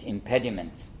admit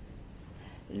impediment.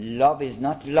 Love is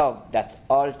not love that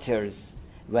alters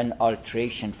when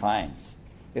alteration finds.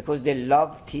 Because the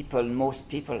love most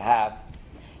people have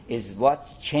is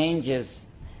what changes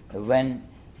when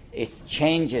it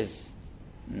changes,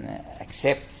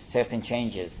 accepts certain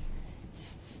changes.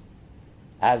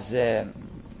 As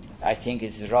I think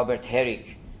it's Robert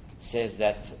Herrick says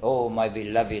that, oh, my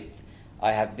beloved,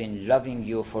 I have been loving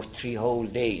you for 3 whole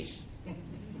days.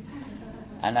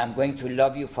 And I'm going to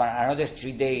love you for another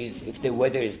 3 days if the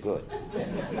weather is good,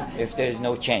 if there is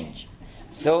no change.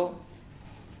 So,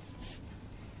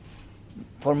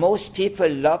 for most people,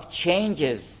 love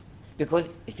changes because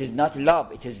it is not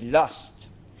love, it is lust.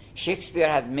 Shakespeare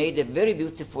has made a very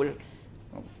beautiful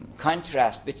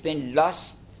contrast between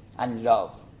lust and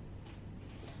love.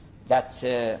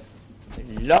 That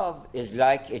love is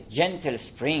like a gentle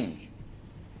spring.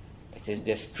 It is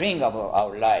the spring of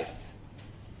our life.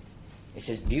 It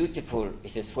is beautiful,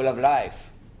 it is full of life.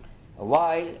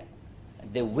 While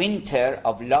the winter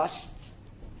of lust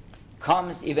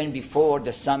comes even before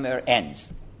the summer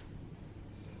ends.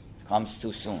 Comes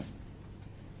too soon.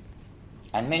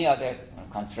 And many other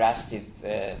contrastive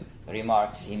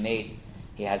remarks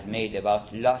he has made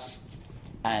about lust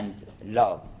and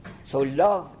love. So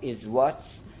love is what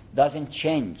doesn't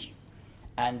change.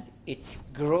 And it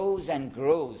grows and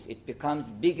grows. It becomes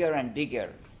bigger and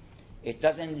bigger. It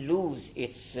doesn't lose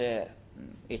its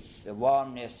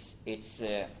warmness, its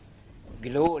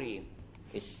glory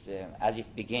as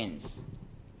it begins.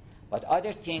 But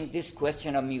other thing, this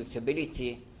question of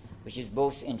mutability, which is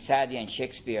both in Saadi and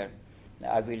Shakespeare,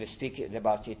 I will speak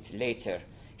about it later.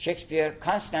 Shakespeare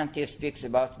constantly speaks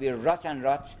about we rot and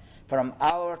rot, from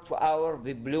hour to hour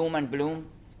we bloom and bloom.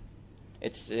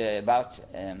 It's about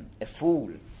a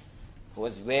fool who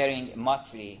was wearing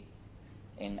motley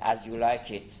in As You Like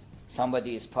It.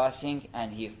 Somebody is passing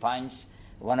and he finds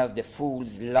one of the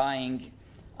fools lying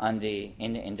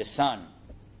in the sun.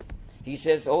 He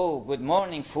says, "Oh, good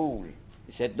morning, fool."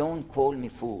 He said, "Don't call me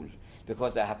fool,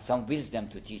 because I have some wisdom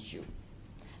to teach you."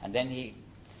 And then he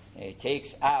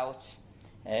takes out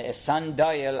a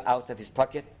sundial out of his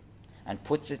pocket and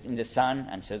puts it in the sun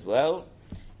and says, "Well,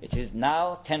 it is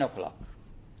now 10 o'clock.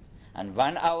 And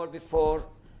 1 hour before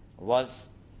was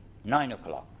 9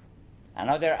 o'clock.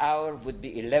 Another hour would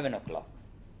be 11 o'clock.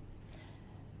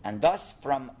 And thus,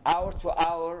 from hour to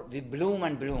hour, we bloom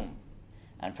and bloom.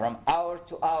 And from hour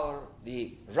to hour,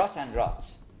 we rot and rot.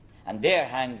 And there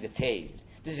hangs the tale.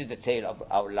 This is the tale of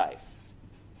our life."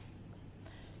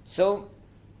 So,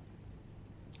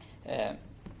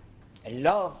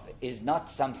 love is not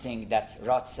something that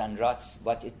rots and rots,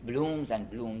 but it blooms and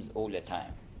blooms all the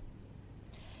time.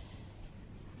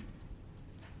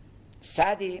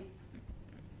 Saadi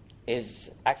is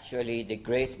actually the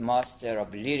great master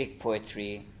of lyric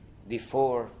poetry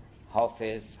before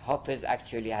Hafiz. Hafiz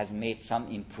actually has made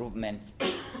some improvement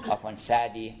upon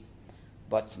Saadi,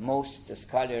 but most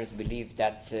scholars believe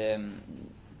that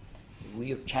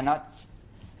we cannot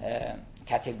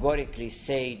categorically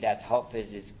say that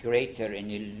Hafiz is greater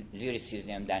in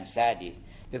lyricism than Saadi,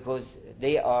 because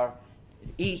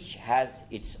each has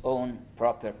its own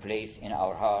proper place in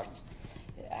our heart,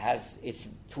 has its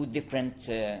two different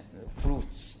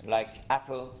fruits, like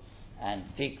apple and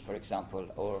fig, for example,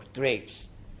 or grapes.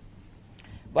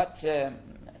 But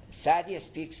Saadi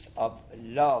speaks of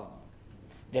love,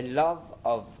 the love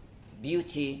of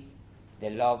beauty, the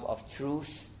love of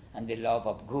truth, and the love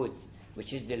of good,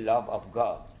 which is the love of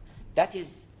God. That is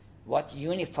what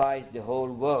unifies the whole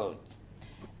world.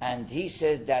 And he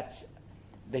says that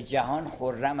به جهان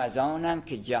خرم از آنم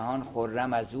که جهان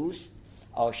خرم از اوست،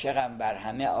 عاشقم بر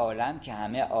همه عالم که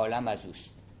همه عالم از اوست.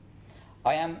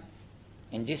 I am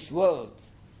in this world,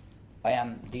 I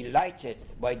am delighted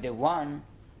by the one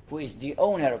who is the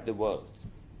owner of the world.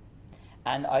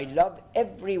 And I love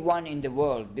everyone in the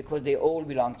world because they all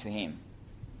belong to him.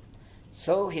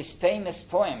 So his famous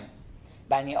poem,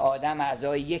 بنی آدم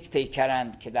اعضای یک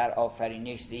پیکرند که در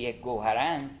آفرینش یک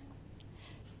گوهرند,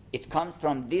 it comes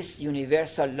from this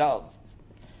universal love,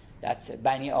 that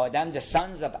Bani Adam, the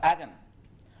sons of Adam,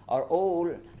 are all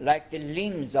like the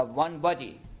limbs of one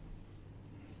body.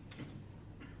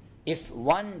 If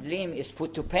one limb is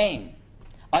put to pain,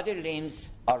 other limbs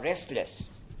are restless.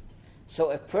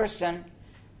 So a person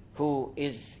who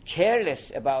is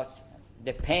careless about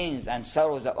the pains and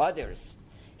sorrows of others,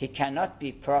 he cannot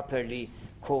be properly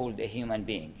called a human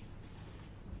being.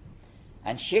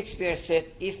 And Shakespeare said,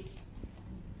 if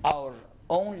our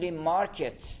only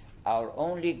market, our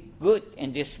only good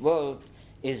in this world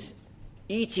is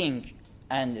eating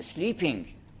and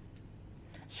sleeping,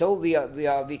 so we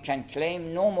can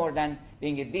claim no more than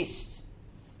being a beast,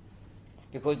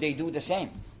 because they do the same.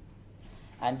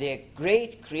 And the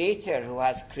great creator who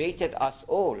has created us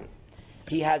all,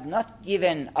 he has not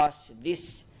given us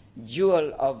this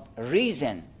jewel of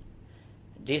reason,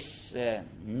 this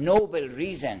noble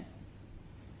reason,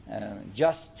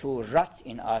 just to rot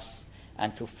in us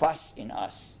and to fuss in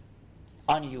us,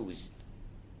 unused.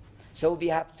 So we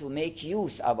have to make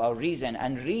use of our reason,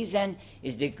 and reason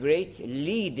is the great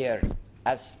leader,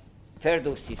 as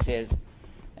Ferdowsi says,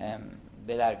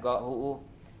 به درگاه او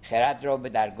خرد را به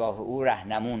درگاه او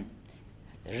رهنمون.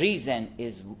 Reason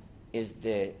is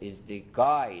the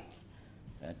guide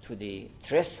to the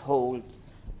threshold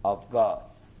of God.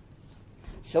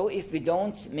 So if we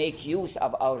don't make use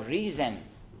of our reason,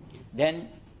 then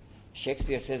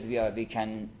Shakespeare says we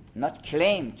can not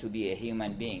claim to be a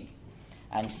human being.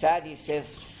 And Sadi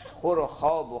says خور و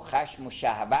خواب و خشم و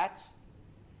شهوت.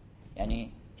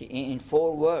 Yani in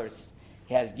 4 words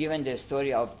he has given the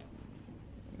story of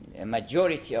a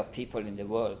majority of people in the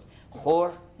world.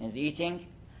 Khor is eating,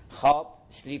 khab,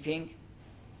 sleeping,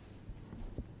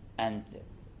 and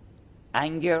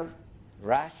anger,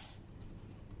 wrath,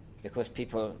 because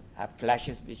people have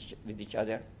clashes with each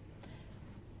other,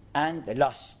 and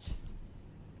lust.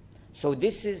 So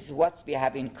this is what we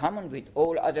have in common with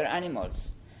all other animals.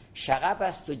 Shagab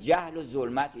است و جهل و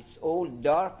ظلمت, it's all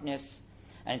darkness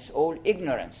and it's all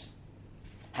ignorance.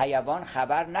 حیوان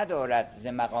خبر ندارد ز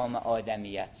مقام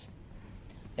آدمیت.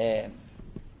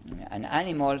 An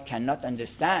animal cannot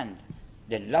understand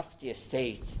the lofty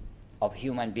state of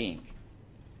human being.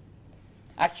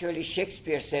 Actually,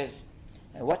 Shakespeare says,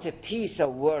 what a piece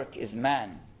of work is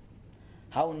man,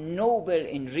 how noble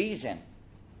in reason,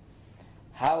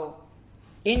 how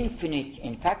infinite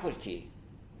in faculty,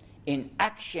 in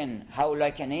action how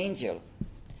like an angel,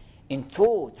 in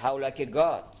thought how like a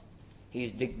god. He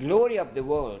is the glory of the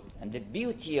world and the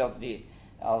beauty of the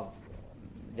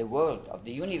world, of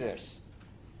the universe.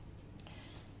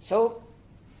 So,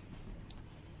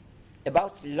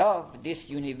 about love, this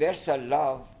universal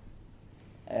love,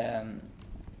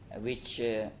 which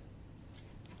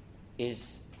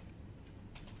is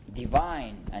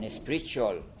divine and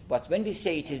spiritual. But when we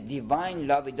say it is divine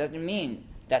love, it doesn't mean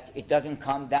that it doesn't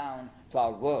come down to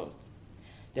our world.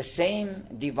 The same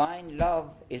divine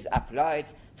love is applied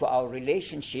to our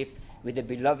relationship with the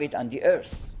beloved on the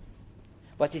earth.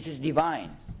 But it is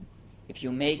divine. If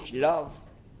you make love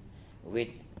with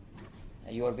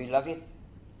your beloved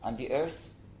on the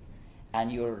earth,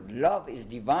 and your love is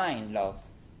divine love,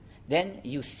 then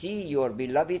you see your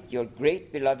beloved, your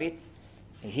great beloved,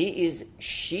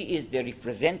 she is the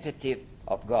representative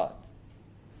of God.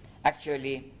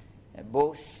 Actually,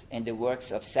 both in the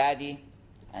works of Sadi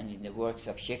and in the works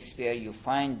of Shakespeare, you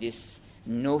find this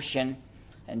notion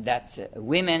that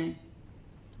women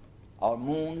are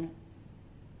moon.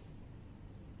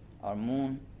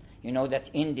 You know that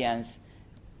Indians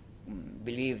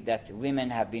believe that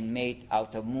women have been made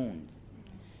out of moon.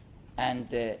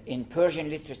 And in Persian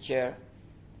literature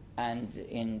and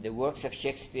in the works of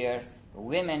Shakespeare,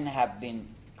 women have been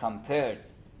compared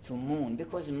to moon,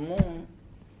 because moon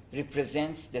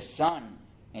represents the sun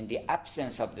in the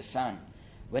absence of the sun.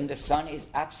 When the sun is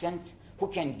absent, who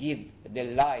can give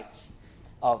the light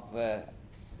of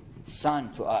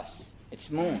sun to us?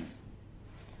 It's moon.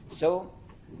 So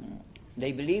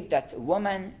they believe that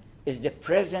woman is the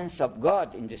presence of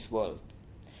God in this world,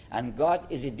 and God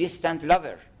is a distant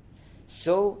lover.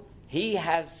 So he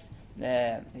has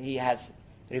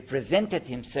represented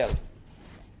himself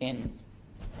in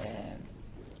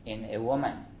a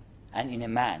woman and in a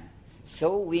man.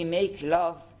 So we make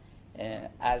love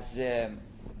as a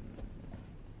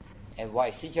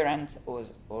vicegerent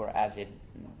or as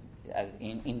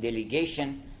in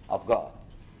delegation of God.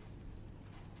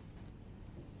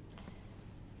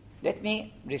 Let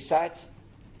me recite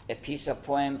a piece of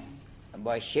poem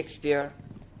by Shakespeare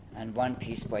and one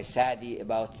piece by Sadi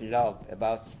about love,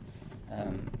 about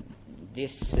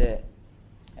this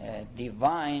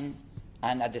divine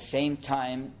and at the same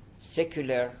time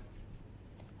secular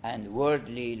and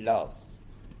worldly love.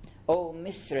 O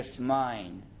mistress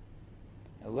mine,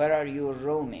 where are you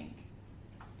roaming?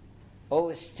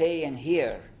 Oh, stay and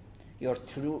hear, your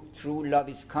true love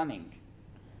is coming,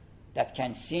 that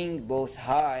can sing both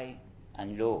high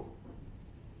and low.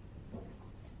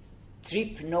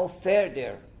 Trip no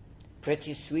further,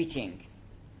 pretty sweeting.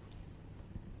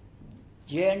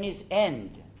 Journeys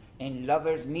end in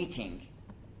lovers' meeting.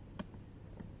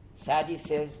 Sadi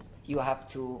says you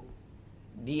have to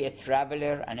be a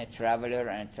traveler and a traveler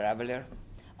and a traveler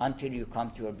until you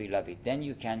come to your beloved. Then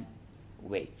you can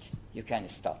wait. You can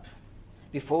stop.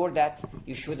 Before that,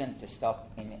 you shouldn't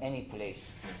stop in any place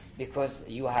because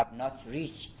you have not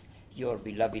reached your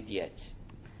beloved yet.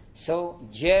 So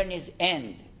journeys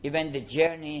end. Even the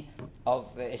journey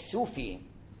of a Sufi.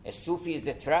 A Sufi is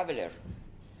the traveler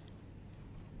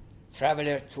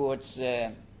towards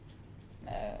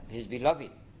his beloved.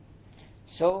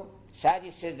 So Sadi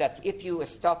says that if you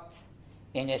stop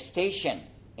in a station,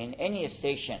 in any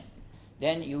station,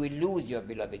 then you will lose your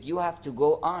beloved. You have to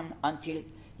go on until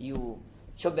you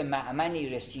چو به مأمنی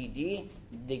رسیدی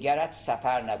دیگرت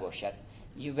سفر نباشد.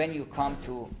 when you come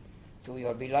to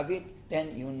your beloved,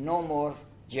 then you no more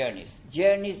journeys.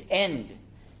 Journeys end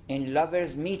in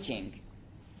lovers' meeting.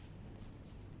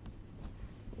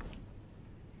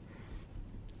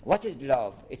 What is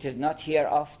love? It is not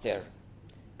hereafter.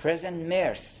 Present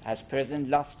mirth has present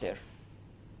laughter.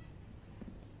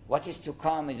 What is to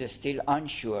come is still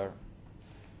unsure.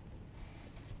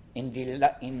 In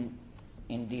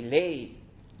delay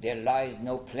there lies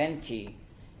no plenty.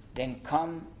 Then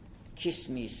come, kiss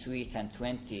me sweet and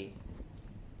 20.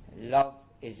 Love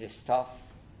is a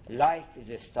stuff, life is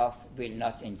a stuff will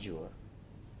not endure.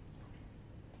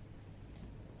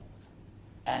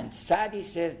 And Sadi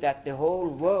says that the whole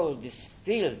world is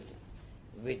filled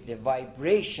with the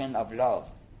vibration of love.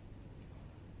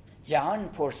 Jahan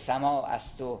por sama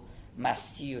asto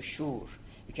masti u shur.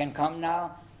 You can come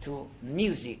now to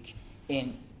music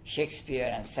in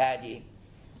Shakespeare and Sadi,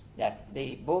 that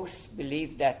they both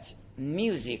believe that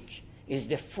music is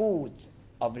the food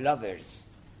of lovers,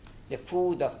 the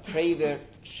food of traders.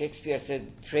 Shakespeare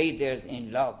said traders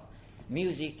in love.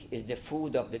 Music is the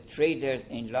food of the traders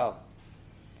in love.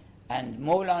 And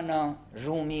Maulana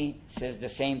Rumi says the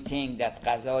same thing, that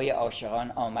غذای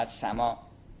عاشقان آمد سما.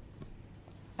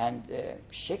 And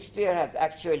Shakespeare has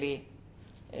actually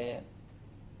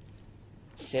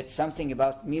said something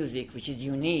about music which is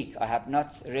unique. I have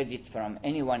not read it from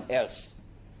anyone else.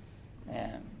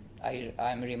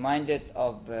 I'm reminded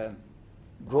of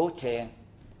Goethe,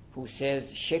 who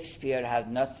says Shakespeare has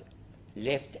not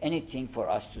left anything for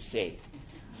us to say.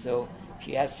 So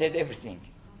he has said everything.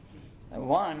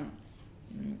 One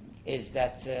is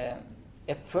that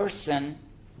a person,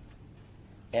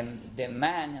 the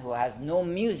man who has no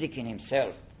music in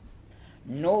himself,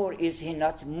 nor is he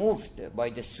not moved by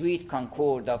the sweet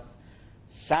concord of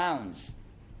sounds,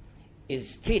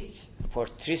 is fit for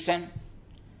treason,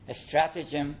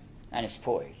 stratagem, and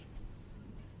spoil.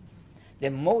 The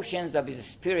motions of his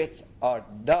spirit are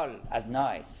dull as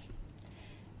night,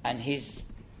 and his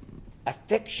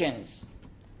affections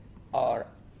are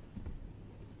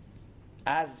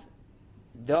as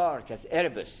dark as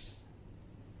Erebus.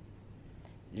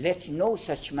 Let no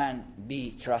such man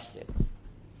be trusted.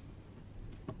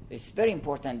 It's very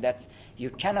important that you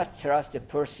cannot trust a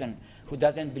person who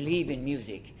doesn't believe in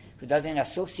music, who doesn't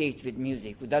associate with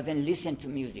music, who doesn't listen to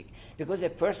music. Because a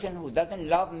person who doesn't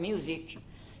love music,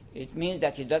 it means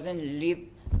that he doesn't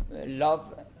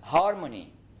love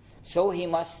harmony. So he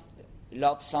must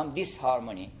love some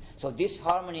disharmony. So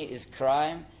disharmony is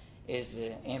crime,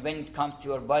 and when it comes to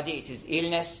your body, it is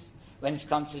illness. When it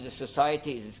comes to the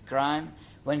society, it is crime.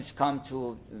 When it comes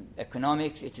to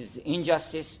economics, it is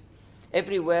injustice.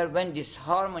 Everywhere, when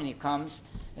disharmony comes,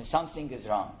 something is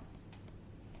wrong.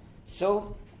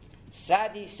 So,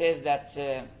 Sadi says that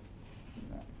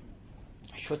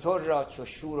شتر را چو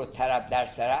شور و طرب در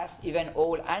سر است. Even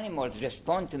all animals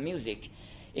respond to music.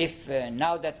 If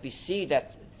now that we see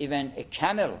that even a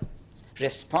camel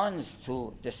responds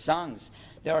to the songs,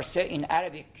 there are in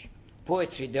Arabic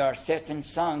poetry there are certain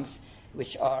songs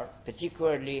which are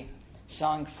particularly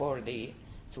sung for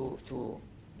to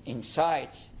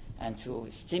incite and to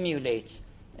stimulate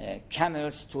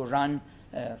camels to run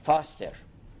faster.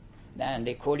 And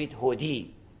they call it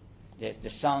Hodi, the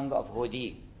song of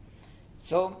Hodi.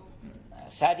 So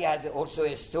Sadi has also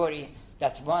a story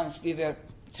that once we were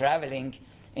traveling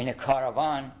in a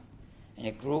caravan, in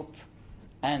a group,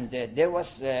 and there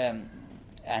was an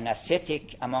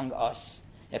ascetic among us,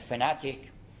 a fanatic,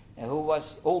 who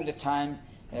was all the time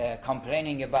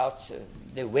complaining about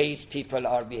the ways people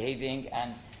are behaving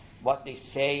and what they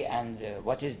say and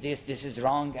what is this is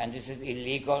wrong and this is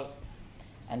illegal.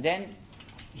 And then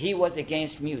he was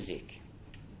against music.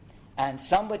 And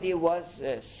somebody was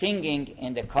singing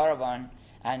in the caravan,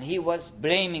 and he was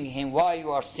blaming him, why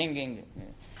you are singing.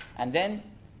 And then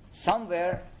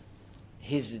somewhere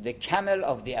the camel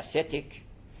of the ascetic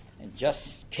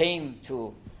just came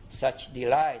to such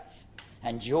delight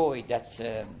and joy that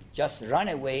just ran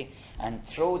away and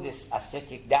threw this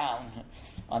ascetic down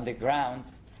on the ground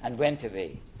and went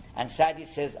away. And Sadi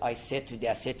says, I said to the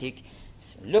ascetic,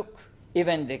 look,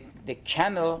 even the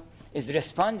camel is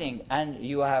responding and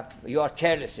you are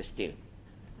careless still.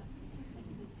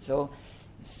 So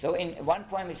in one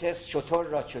poem he says, شتر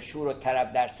را چو شور و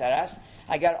طرب در سر است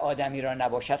اگر آدمی را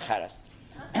نباشد خر است.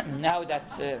 Now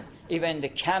that even the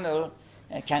camel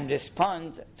can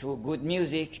respond to good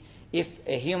music, if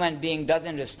a human being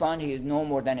doesn't respond, he is no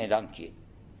more than a donkey.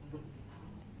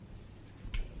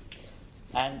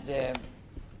 And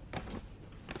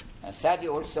Sadi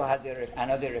also has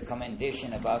another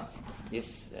recommendation about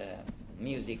this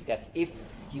music, that if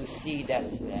you see that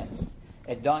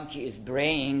a donkey is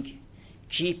braying,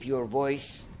 keep your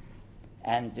voice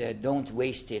and don't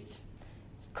waste it.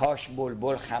 کاش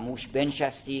بلبل خاموش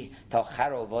بنشستی تا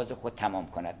خر آواز خود تمام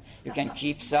کند. You can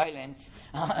keep silent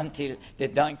until the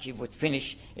donkey would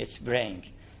finish its braying.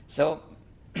 So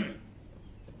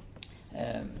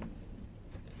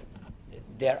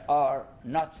there are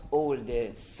not all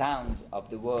the sounds of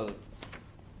the world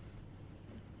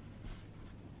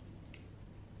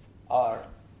are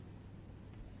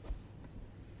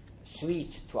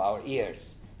sweet to our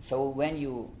ears. So when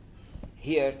you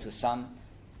hear to some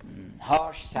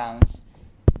harsh sounds,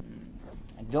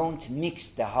 don't mix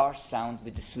the harsh sound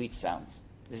with the sweet sounds.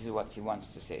 This is what he wants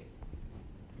to say.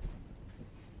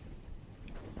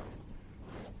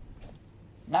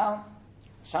 Now,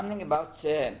 something about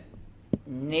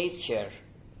nature.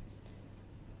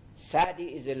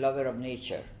 Sadi is a lover of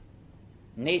nature.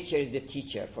 Nature is the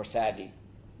teacher for Sadi.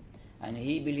 And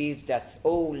he believes that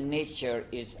all nature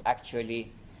is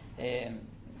actually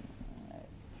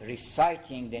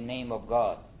reciting the name of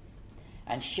God.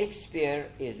 And Shakespeare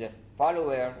is a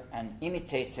follower and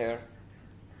imitator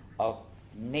of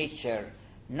nature,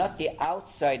 not the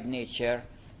outside nature,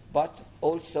 but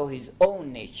also his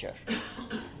own nature.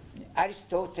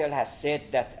 Aristotle has said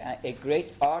that a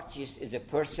great artist is a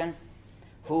person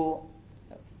who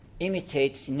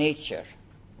imitates nature.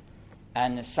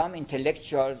 And some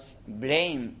intellectuals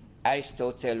blame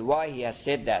Aristotle why he has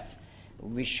said that.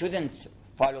 We shouldn't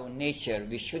follow nature.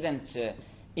 We shouldn't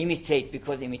imitate,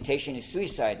 because imitation is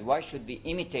suicide. Why should we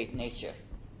imitate nature?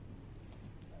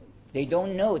 They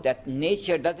don't know that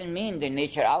nature doesn't mean the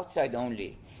nature outside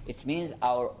only. It means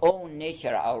our own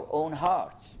nature, our own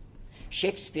heart.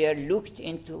 Shakespeare looked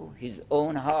into his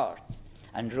own heart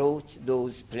and wrote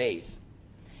those plays.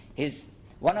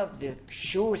 One of the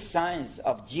sure signs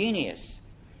of genius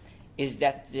is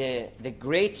that the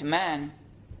great man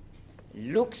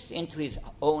looks into his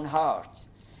own heart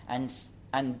and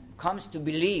comes to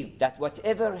believe that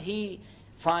whatever he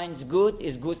finds good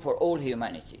is good for all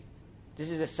humanity. This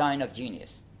is a sign of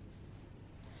genius.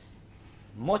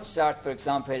 Mozart, for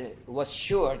example, was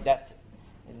sure that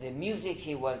the music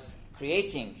he was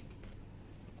creating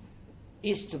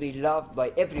is to be loved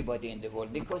by everybody in the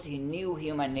world because he knew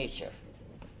human nature.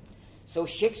 So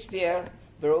Shakespeare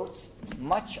wrote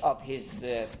much of his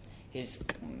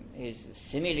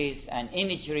similes and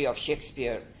imagery of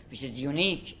Shakespeare, which is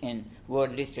unique in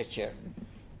world literature,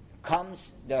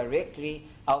 comes directly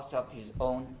out of his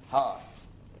own heart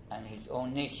and his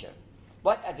own nature.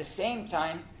 But at the same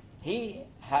time, he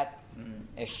had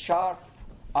a sharp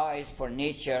eyes for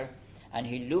nature, and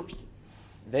he looked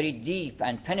very deep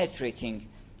and penetrating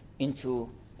into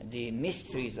the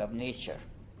mysteries of nature.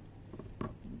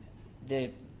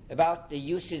 About the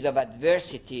uses of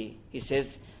adversity, he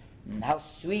says, how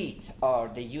sweet are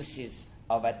the uses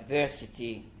of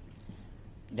adversity.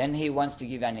 Then he wants to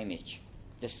give an image.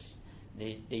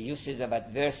 The uses of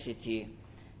adversity,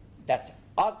 that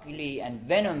ugly and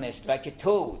venomous like a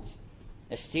toad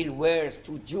still wears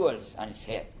 2 jewels on its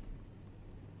head.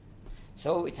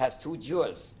 So it has 2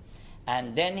 jewels.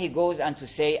 And then he goes on to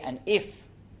say, and if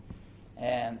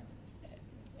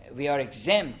we are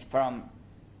exempt from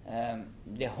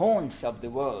the haunts of the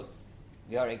world,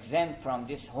 we are exempt from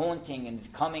this haunting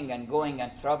and coming and going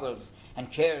and troubles and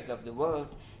cares of the world,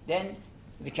 then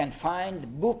we can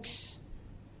find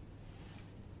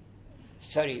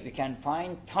we can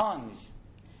find tongues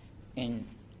in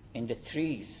the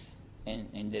trees,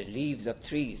 in the leaves of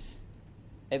trees.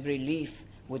 Every leaf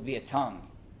would be a tongue.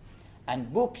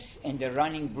 And books in the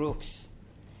running brooks.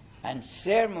 And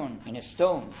sermon in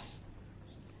stones.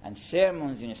 And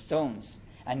sermons in stones.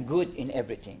 And good in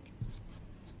everything.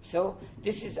 So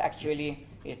this is actually,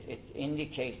 it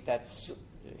indicates that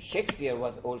Shakespeare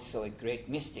was also a great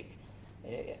mystic.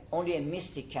 Only a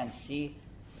mystic can see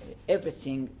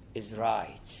everything is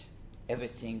right.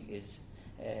 Everything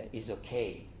is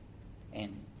okay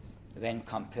when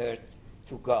compared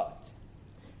to God.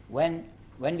 When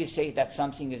we say that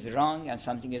something is wrong and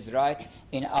something is right,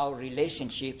 in our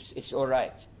relationships, it's all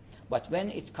right. But when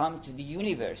it comes to the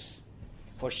universe,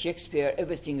 for Shakespeare,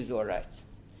 everything is all right.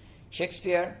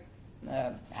 Shakespeare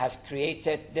has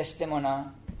created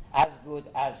Desdemona as good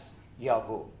as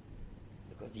Iago,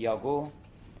 because Iago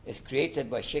is created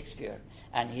by Shakespeare,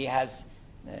 and he has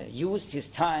used his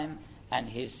time and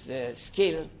his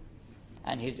skill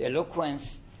and his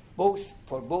eloquence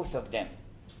for both of them.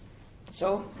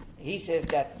 So he says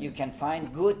that you can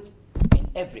find good in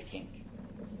everything.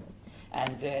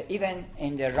 And even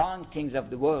in the wrong things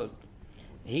of the world,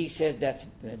 he says that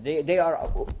they are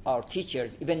our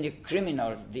teachers. Even the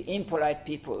criminals, the impolite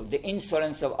people, the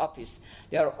insolence of office,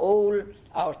 they are all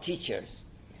our teachers.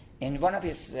 In one of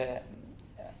his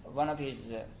one of his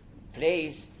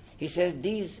plays, he says,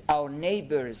 these our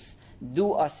neighbors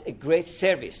do us a great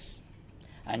service.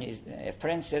 And his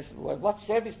friend says, well, what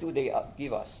service do they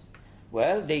give us?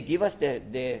 Well, they give us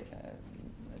the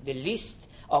list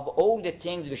of all the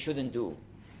things we shouldn't do.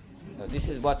 So this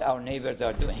is what our neighbors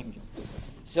are doing.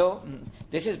 So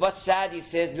this is what Saadi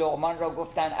says, لقمان را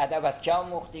گفتن ادب از که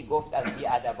آموختی گفت از بی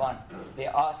ادبان. They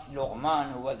asked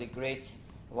Luqman, who was a great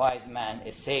wise man,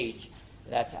 a sage,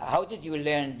 that how did you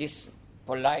learn this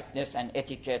politeness and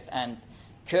etiquette and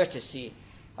courtesy?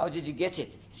 How did you get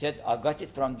it? He said, I got it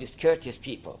from discourteous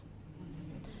people.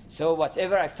 So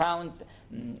whatever I found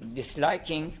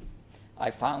disliking,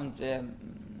 I found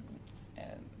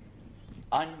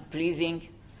unpleasing,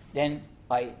 then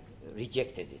I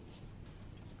rejected it.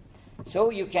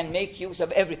 So you can make use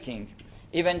of everything.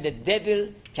 Even the devil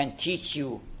can teach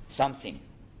you something.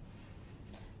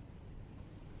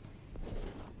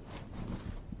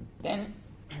 Then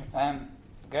I'm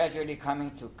gradually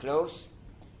coming to close,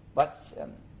 but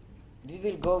we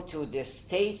will go to the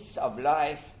states of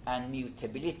life and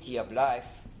mutability of life.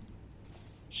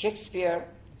 Shakespeare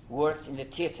worked in the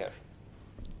theater.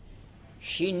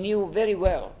 She knew very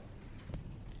well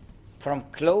from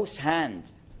close hand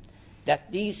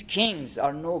that these kings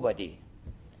are nobody.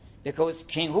 Because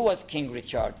who was King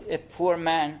Richard? A poor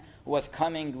man who was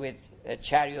coming with a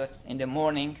chariot in the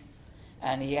morning,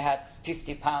 and he had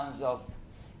 50 pounds of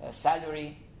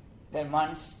salary per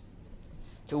month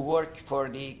to work for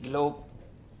the Globe,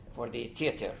 for the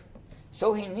theater.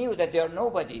 So he knew that they are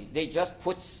nobody. They just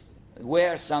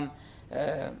wear some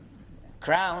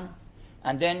crown,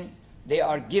 and then they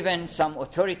are given some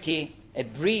authority, a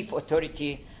brief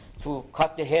authority, to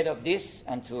cut the head of this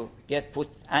and to put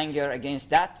anger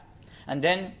against that, and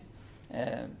then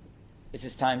it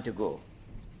is time to go.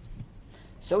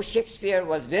 So Shakespeare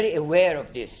was very aware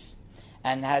of this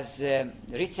and has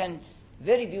written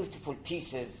very beautiful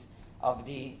pieces of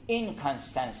the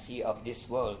inconstancy of this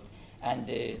world and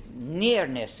the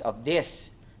nearness of this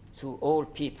to all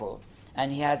people.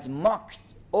 And he has mocked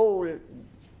all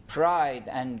pride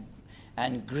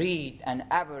and greed and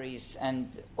avarice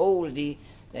and all the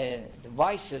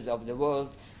vices of the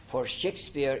world. For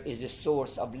Shakespeare is a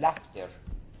source of laughter,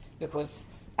 because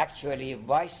actually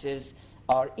vices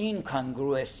are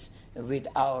incongruous with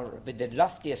the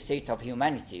lofty state of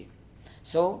humanity.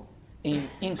 So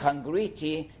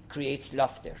incongruity creates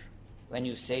laughter. When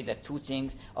you say that two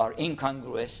things are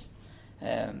incongruous,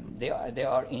 they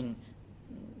are in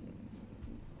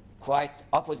quite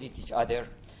opposite each other,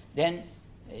 then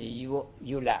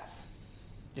you laugh.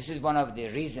 This is one of the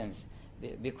reasons,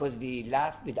 because we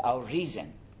laugh with our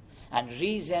reason. And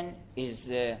reason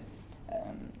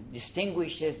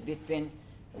distinguishes between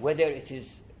whether it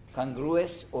is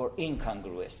congruous or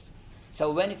incongruous.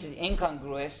 So when it is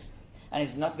incongruous and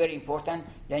it's not very important,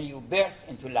 then you burst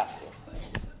into laughter.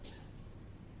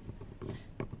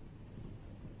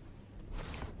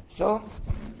 So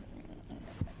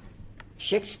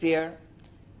Shakespeare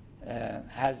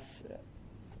has,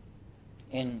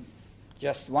 in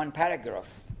just one paragraph,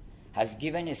 has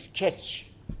given a sketch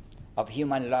of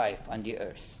human life on the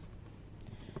earth.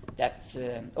 That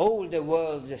all the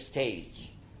world's a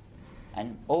stage,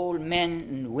 and all men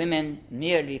and women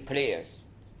merely players.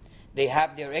 They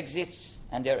have their exits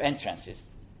and their entrances.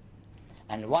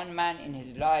 And one man in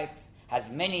his life has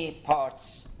many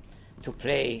parts to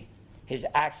play, his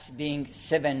acts being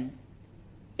 7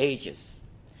 ages.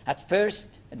 At first,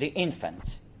 the infant,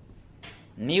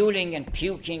 mewling and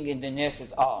puking in the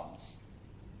nurse's arms.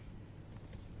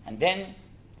 And then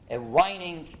a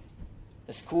whining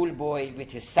schoolboy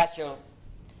with his satchel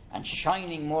and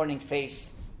shining morning face,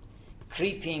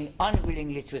 creeping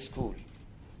unwillingly to school.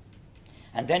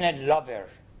 And then a lover,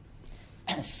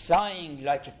 sighing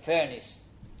like a furnace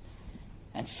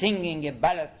and singing a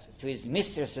ballad to his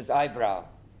mistress's eyebrow.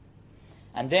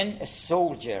 And then a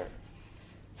soldier,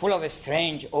 full of a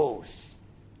strange oath,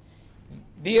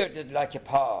 bearded like a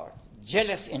pard,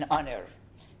 jealous in honor,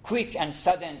 quick and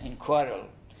sudden in quarrel,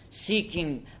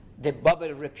 seeking the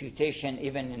bubble reputation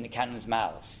even in the cannon's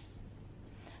mouth.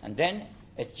 And then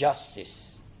a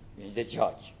justice, the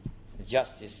judge, the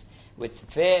justice, with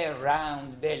fair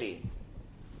round belly,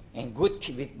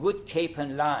 with good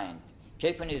capon lined.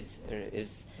 Capon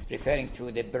is referring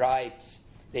to the bribes.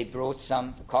 They brought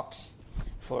some cocks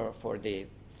for the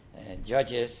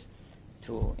judges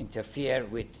to interfere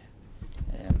with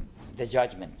the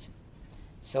judgment.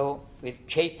 So with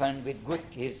capon, with good,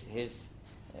 his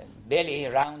belly,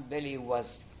 round belly,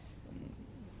 was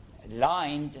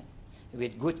lined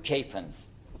with good capons.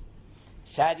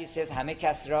 Saadi says, همه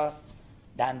کس را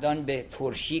دندان به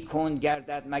ترشی کند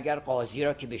گردد مگر قاضی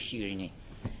را که به شیرینی.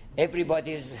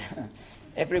 everybody's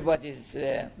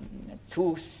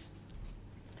tooth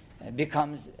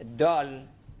becomes dull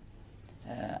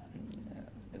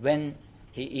when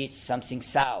he eats something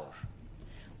sour.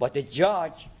 But the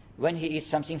judge, when he eats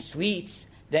something sweet,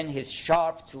 then his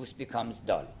sharp tooth becomes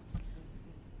dull.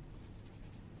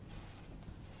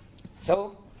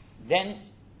 So then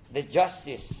the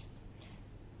justice,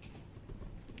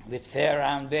 with fair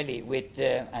round belly, with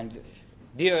and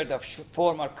beard of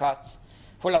formal cut,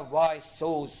 full of wise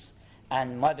souls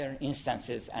and modern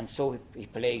instances, and so he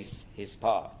plays his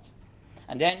part.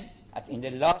 And then, in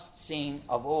the last scene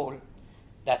of all,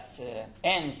 that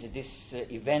ends this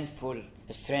eventful,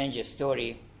 strange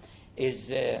story,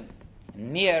 is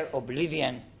mere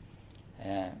oblivion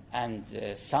and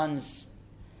sun's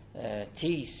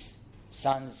teeth,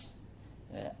 sun's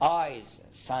eyes,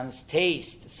 sun's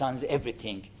taste, sun's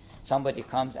everything. Somebody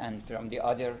comes and from the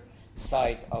other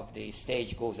side of the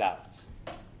stage goes out.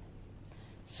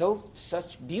 So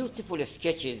such beautiful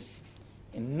sketches,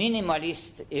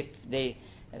 minimalist. If they,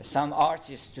 some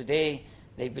artists today,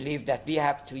 they believe that we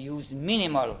have to use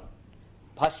minimal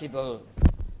possible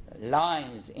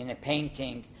lines in a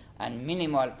painting and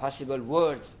minimal possible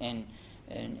words in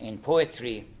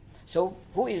poetry. So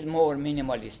who is more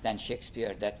minimalist than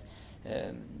Shakespeare, that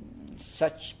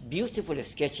such beautiful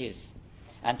sketches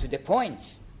and to the point,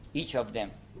 each of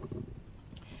them.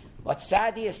 But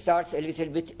Saadi starts a little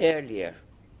bit earlier.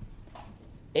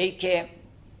 ای که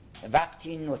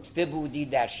وقتی نطفه بودی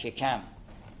در شکم.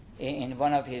 In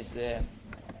one of his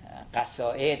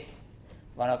قصائد,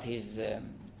 one of his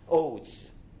odes,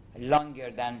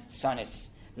 longer than sonnets,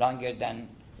 longer than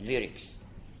lyrics.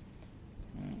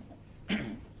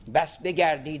 بس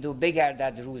بگردید و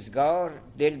بگردد روزگار،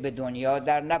 دل به دنیا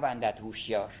در نبندد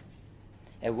هوشیار.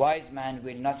 A wise man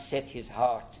will not set his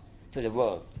heart to the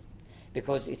world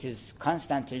because it is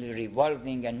constantly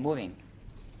revolving and moving.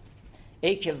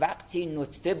 ای که وقتی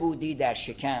نطفه بودی در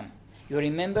شکم. You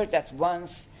remember that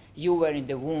once you were in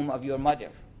the womb of your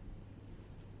mother.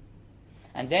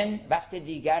 And then وقت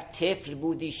دیگر طفل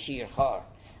بودی شیرخوار.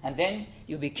 And then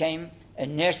you became a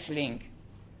nursling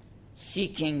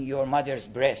seeking your mother's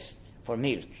breast for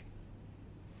milk.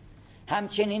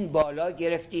 همچنین بالا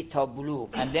گرفتی تا بلوغ.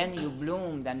 And then you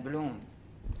bloomed and bloomed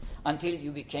until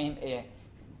you became a,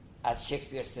 as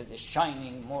Shakespeare says, a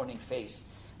shining morning face,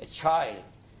 a child.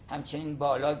 همچنین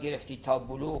بالا گرفتی تا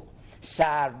بلوغ.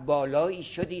 سرو بالایی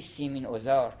شدی سیمین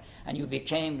عذار. And you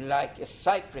became like a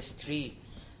cypress tree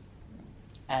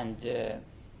and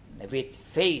with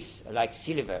face like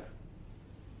silver.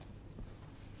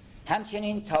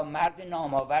 همچنین تا مرد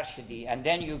نامآور شدی. And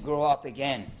then you grow up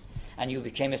again and you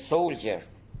became a soldier.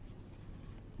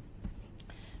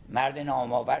 مرد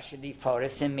نامآور شدی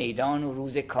فارس میدان و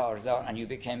روز کارزار. And you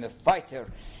became a fighter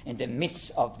in the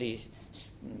midst of the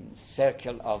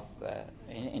circle of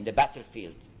in the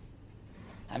battlefield.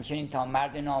 همچنین تا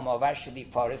مرد نامآور شدی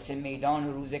فارس میدان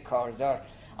و روز کارزار.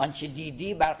 آنچه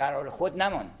دیدی برقرار خود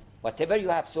نمان. Whatever you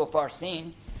have so far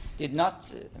seen did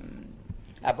not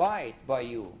abide by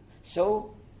you.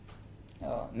 So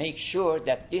make sure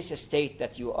that this state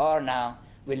that you are now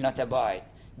will not abide.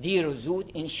 دیر و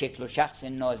زود این شکل و شخص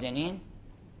نازنین.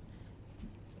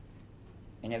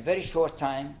 In a very short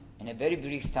time, in a very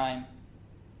brief time,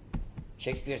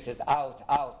 Shakespeare says, out,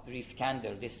 out, brief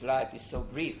candle, this life is so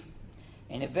brief.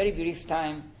 In a very brief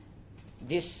time,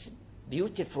 this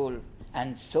beautiful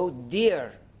and so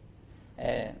dear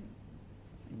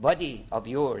body of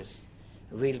yours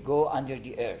will go under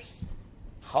the earth.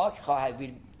 خاک خواهد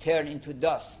will turn into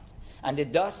dust, and the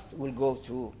dust will go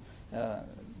to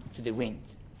the wind.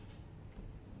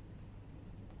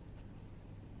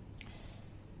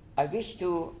 I wish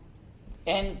to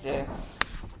end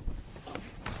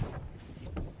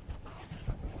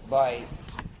by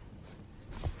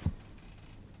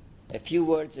a few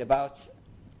words about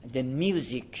the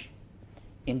music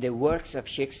in the works of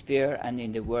Shakespeare and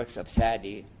in the works of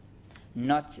Saadi.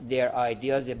 Not their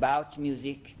ideas about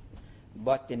music,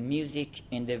 but the music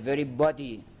in the very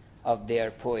body of their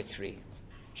poetry.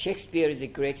 Shakespeare is a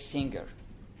great singer.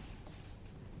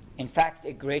 In fact,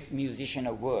 a great musician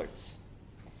of words.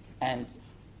 And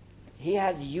he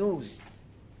has used,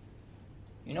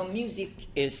 music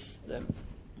is,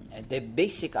 the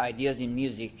basic ideas in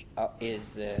music is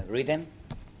rhythm,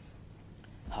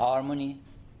 harmony,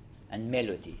 and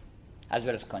melody, as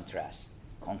well as contrast,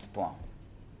 contrepoint.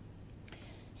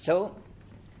 So,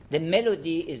 the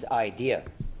melody is idea,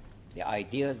 the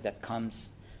ideas that comes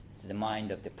to the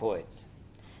mind of the poet.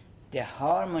 The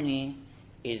harmony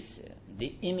is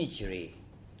the imagery.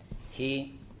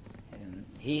 He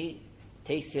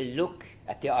takes a look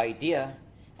at the idea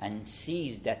and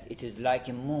sees that it is like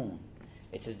a moon,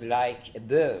 it is like a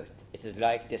bird, it is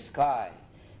like the sky,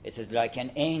 it is like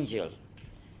an angel.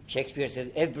 Shakespeare says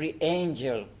every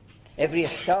angel, every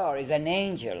star is an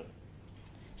angel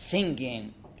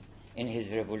singing in his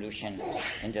revolution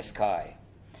in the sky.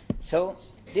 So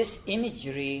this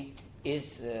imagery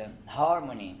is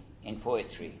harmony in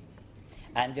poetry.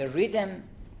 And the rhythm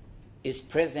is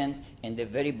present in the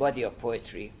very body of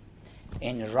poetry.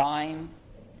 In rhyme,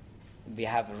 we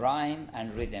have rhyme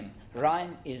and rhythm.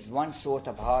 Rhyme is one sort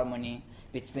of harmony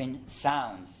between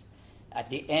sounds. At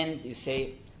the end, you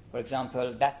say, for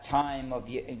example, that time of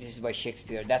year, this is by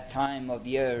Shakespeare, that time of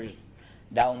years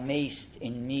thou mayst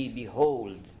in me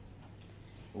behold,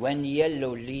 when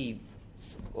yellow leaves,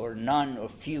 or none or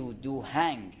few, do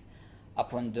hang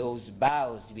upon those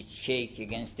boughs which shake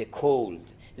against the cold.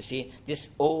 You see, this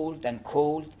old and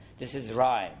cold, this is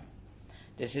rhyme.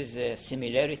 This is a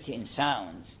similarity in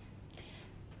sounds.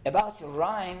 About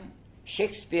rhyme,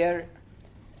 Shakespeare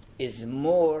is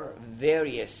more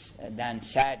various than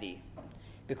Sa'di,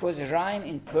 because rhyme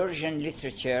in Persian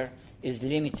literature is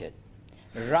limited.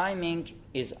 Rhyming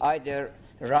is either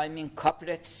rhyming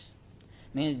couplets,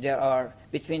 means there are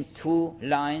between two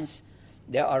lines,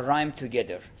 they are rhymed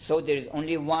together. So there is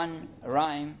only one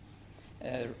rhyme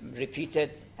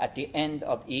repeated at the end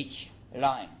of each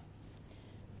line.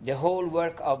 The whole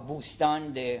work of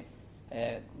Bustan, the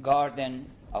garden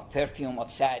of perfume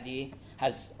of Sa'di,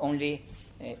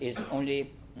 is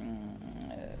only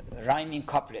rhyming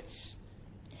couplets.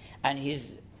 And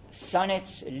his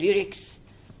sonnets, lyrics,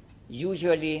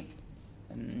 usually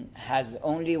has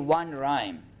only one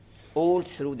rhyme all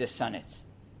through the sonnet,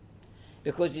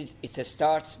 because it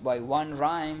starts by one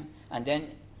rhyme and then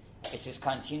it is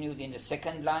continued in the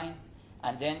second line,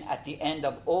 and then at the end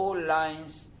of all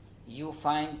lines you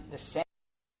find the same.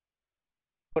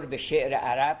 به شعر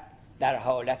عرب در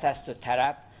حالت است و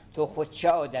طرب تو خود چه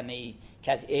آدمی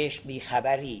که از عشق بی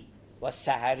خبری و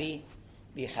سحری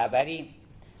بی خبری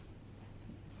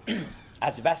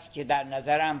از بس که در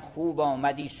نظرم خوب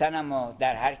آمدی صنما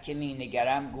در هر که می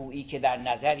نگرم گویی که در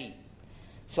نظری.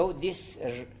 So this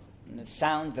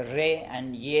sound re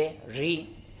and ye, ri,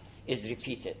 is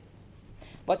repeated.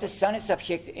 But the sonnets of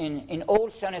Shakespeare, in all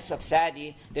sonnets of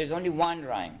Sa'di, there is only one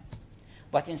rhyme.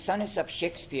 But in sonnets of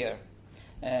Shakespeare,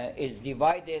 is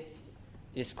divided,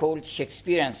 it's called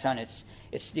Shakespearean sonnets.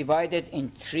 It's divided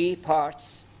in 3 parts.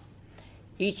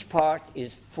 Each part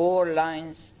is 4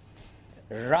 lines,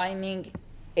 rhyming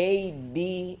A,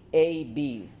 B, A,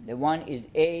 B. The one is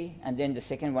A, and then the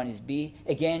second one is B.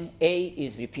 Again, A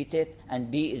is repeated,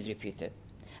 and B is repeated.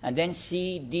 And then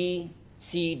C, D,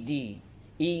 C, D,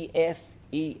 E, F,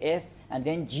 E, F, and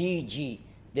then G, G.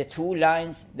 The 2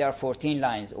 lines, there are 14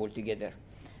 lines altogether.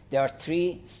 There are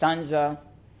 3 stanzas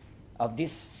of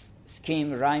this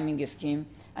scheme, rhyming scheme,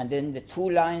 and then the 2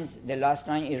 lines, the last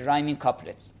line is rhyming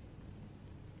couplets.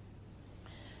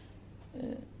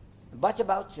 But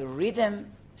about rhythm,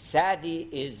 Sa'di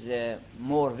is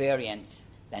more variant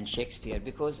than Shakespeare,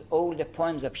 because all the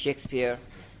poems of Shakespeare,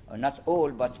 or not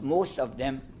all, but most of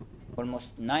them,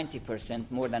 almost 90%,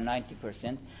 more than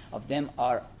 90% of them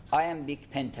are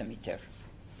iambic pentameter.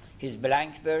 His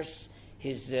blank verse,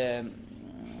 his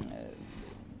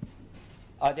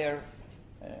other,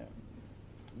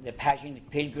 the Passionate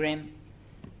Pilgrim,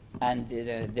 and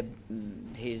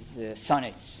his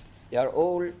sonnets, they are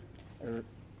all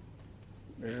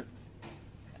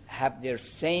have their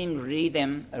same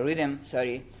rhythm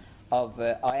of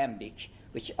iambic,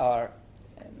 which are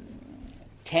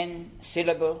 10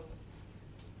 syllables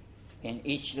in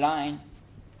each line,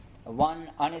 1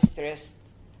 unstressed,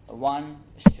 1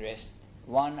 stressed,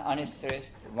 1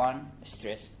 unstressed, 1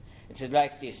 stressed. It is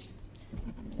like this: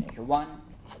 1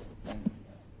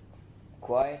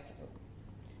 quiet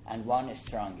and 1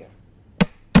 stronger.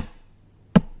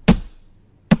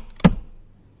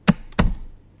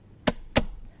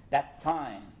 That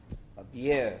time of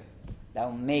year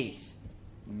thou mayst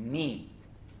me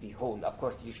behold. Of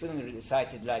course, you shouldn't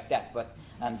recite it like that, but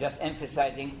I'm just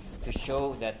emphasizing to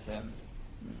show that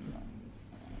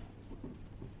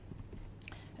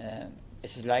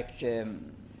it's like a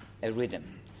rhythm.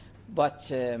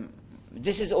 But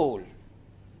this is all.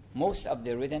 Most of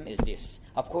the rhythm is this.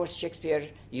 Of course, Shakespeare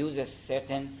uses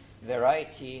certain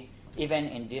variety even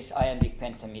in this iambic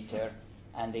pentameter,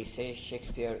 and they say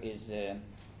Shakespeare is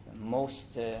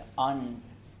most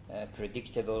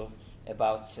unpredictable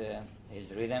about his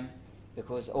rhythm,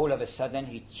 because all of a sudden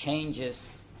he changes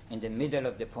in the middle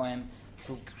of the poem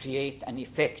to create an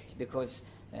effect, because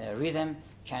rhythm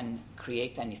can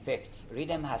create an effect.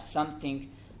 Rhythm has something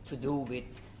to do with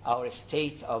our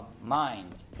state of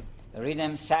mind.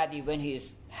 Rhythm, Sa'di, when he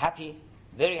is happy,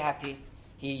 very happy,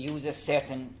 he uses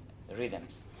certain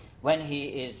rhythms. When he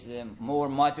is more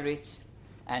moderate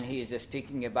and he is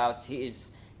speaking about, he is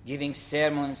giving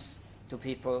sermons to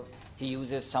people, he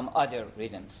uses some other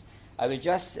rhythms. I will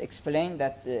just explain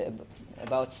that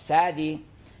about Saadi.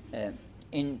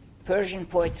 In Persian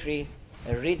poetry,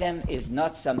 rhythm is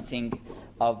not something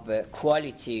of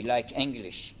quality like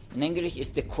English. In English, it's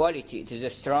the quality. It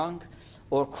is strong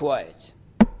or quiet.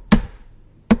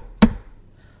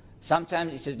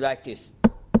 Sometimes it is like this.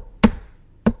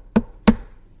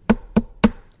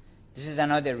 This is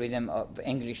another rhythm of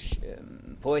English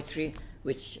poetry,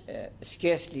 which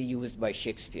scarcely used by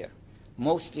Shakespeare.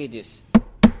 Mostly this.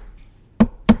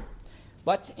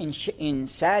 But in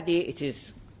Saadi, it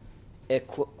is a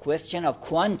question of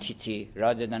quantity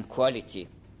rather than quality.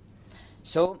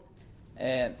 So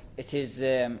it is,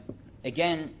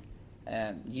 again,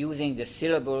 using the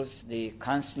syllables, the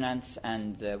consonants,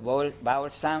 and vowel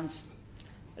sounds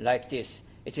like this.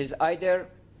 It is either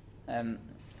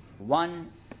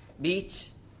one beat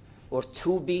or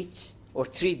two beats or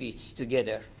three beats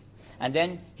together. And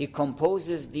then he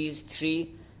composes these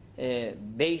three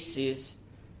bases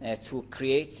to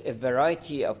create a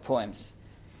variety of poems.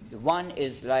 One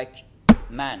is like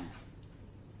man.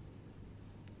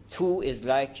 Two is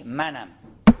like manam.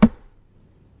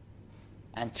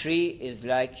 And three is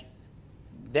like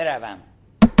beravam.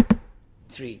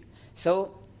 Three.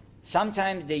 So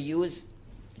sometimes they use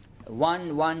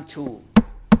 1, 1, 2.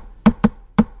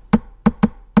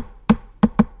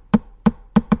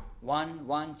 1,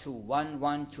 1, 2, 1,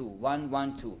 1, 2, 1,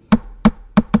 1, 2.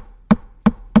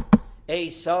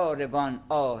 ای ساربان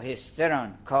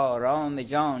آهستران کارام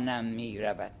جانم می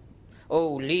رود.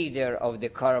 Oh, leader of the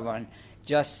caravan,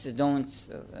 just don't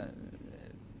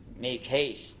make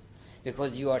haste,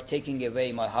 because you are taking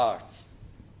away my heart.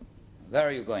 Where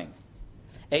are you going?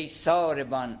 ای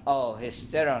ساربان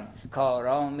آهستران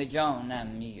کارام جانم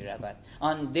می رود.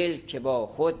 آن دل که با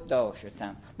خود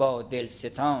داشتم با دل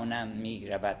ستانم می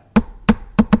رود.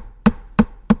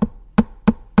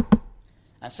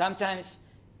 And sometimes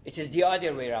it is the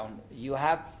other way around. You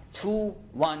have 2,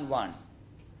 1, 1.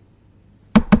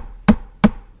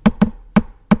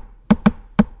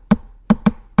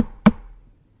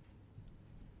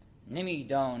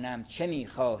 نمیدانم چه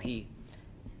میخواهی.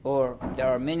 Or there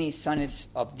are many sonnets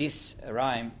of this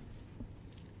rhyme.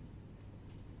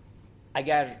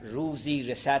 اگر روزی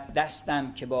رسد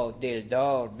دستم که با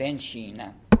دلدار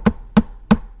بنشینم.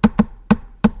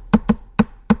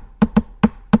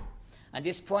 And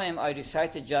this poem I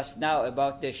recited just now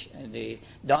about the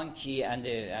donkey and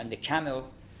the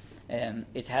camel,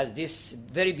 it has this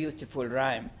very beautiful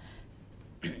rhyme.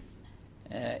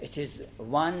 It is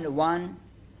 1, 1,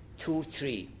 2,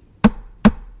 3.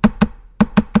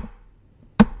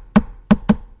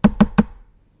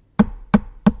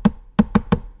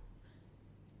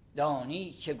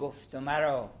 دانی چه گفت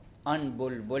مرا آن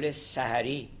بلبل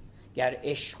سحری گر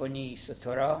عشق نیست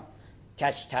تو را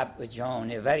کج طبع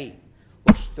جانوری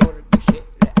اشتر به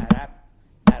شعر عرب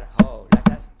در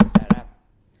حالت از طرب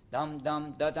دم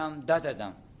دم ددم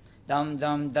دددم dum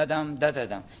dum da dum da da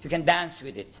dum. You can dance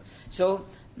with it. So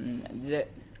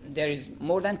there is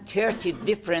more than 30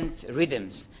 different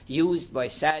rhythms used by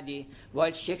Saadi,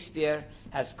 while Shakespeare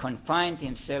has confined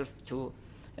himself to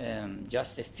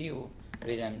just a few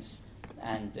rhythms,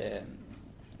 and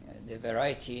the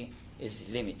variety is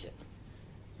limited.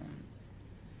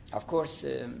 Of course,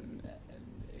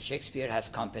 Shakespeare has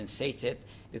compensated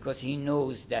because he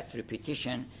knows that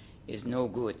repetition is no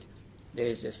good. There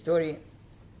is a story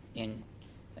in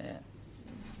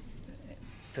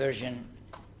Persian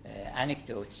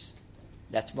anecdotes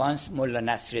that once Mullah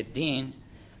Nasruddin,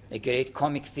 a great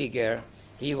comic figure,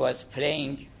 he was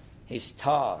playing his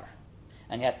tar,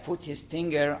 and he had put his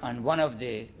finger on one of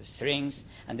the strings,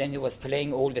 and then he was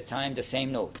playing all the time the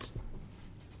same note.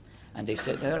 And they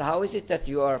said, well, how is it that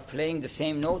you are playing the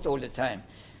same note all the time?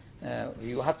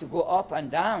 You have to go up and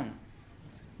down.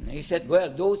 And he said, well,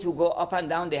 those who go up and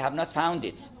down, they have not found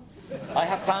it. I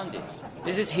have found it.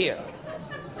 This is here.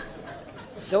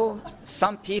 So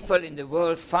some people in the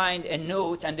world find a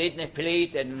note and they play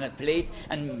it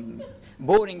and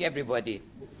boring everybody.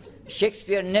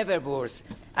 Shakespeare never bores.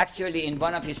 Actually, in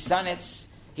one of his sonnets,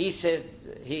 he says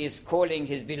he is calling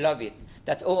his beloved,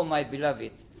 that, oh, my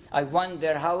beloved, I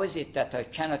wonder how is it that I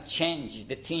cannot change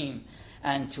the theme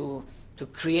and to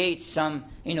create some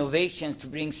innovation, to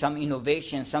bring some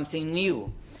innovation, something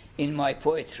new in my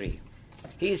poetry.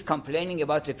 He is complaining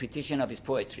about repetition of his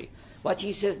poetry. But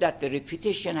he says that the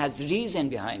repetition has reason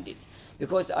behind it,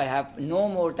 because I have no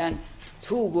more than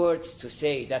 2 words to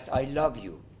say that I love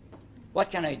you. What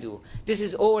can I do? This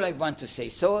is all I want to say.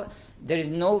 So there is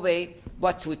no way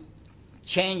but to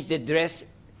change the dress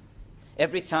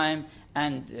every time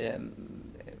and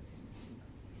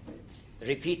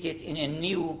repeat it in a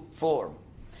new form.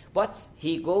 But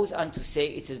he goes on to say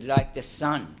it is like the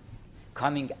sun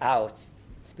coming out,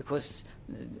 because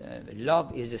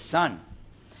love is the sun.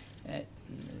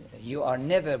 You are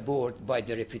never bored by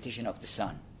the repetition of the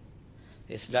sun.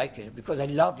 It's like, because I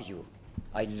love you.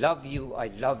 I love you, I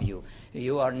love you.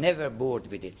 You are never bored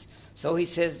with it. So he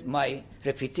says, my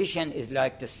repetition is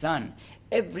like the sun.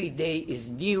 Every day is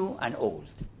new and old.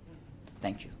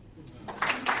 Thank you.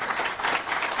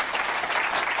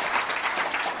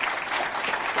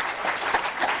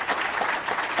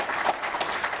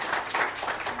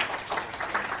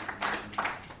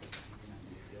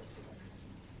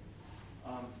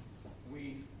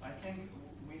 I think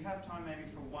we have time maybe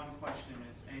for one question.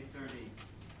 It's 8:30,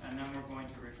 and then we're going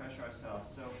to refresh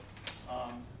ourselves. So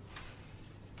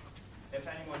if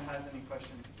anyone has any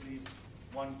questions, please,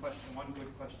 one question, one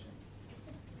good question.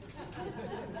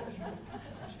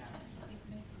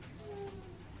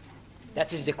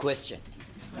 That is the question.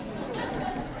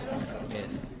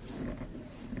 Yes.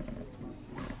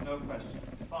 No questions.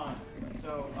 Fine.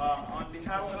 So on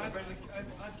behalf of the I'd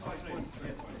like to,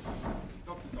 yes,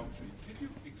 Dr. Dogtree, could you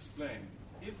explain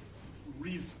if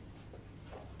reason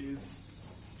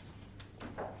is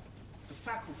the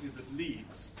faculty that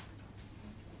leads?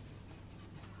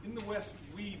 In the West,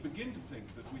 we begin to think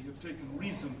that we have taken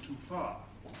reason too far,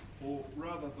 or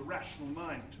rather the rational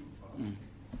mind too far.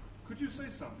 Could you say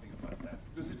something about that?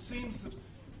 Because it seems that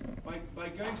by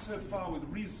going so far with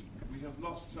reason, we have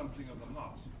lost something of the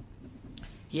heart.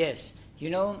 Yes. You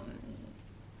know,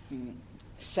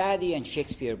 Sadi and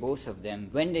Shakespeare, both of them,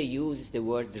 when they use the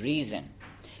word reason,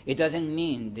 it doesn't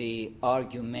mean the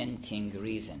argumenting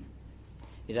reason.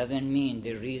 It doesn't mean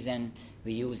the reason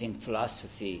we use in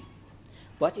philosophy.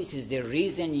 But it is the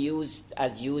reason used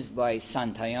by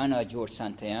Santayana, George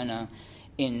Santayana,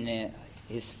 in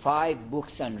his 5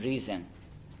 books on reason.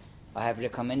 I have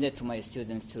recommended to my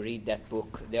students to read that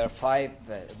book. There are 5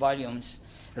 volumes: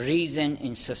 Reason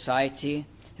in Society,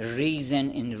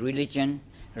 Reason in Religion,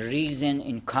 Reason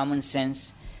in Common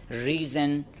Sense,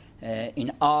 Reason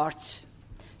in Art.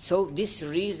 So this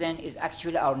reason is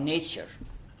actually our nature,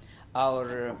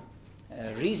 our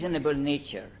reasonable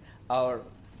nature, our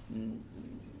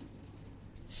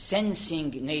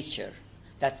sensing nature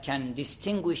that can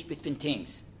distinguish between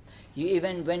things.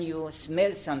 Even when you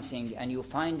smell something and you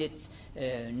find it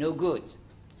no good,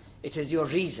 it is your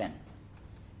reason.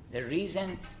 The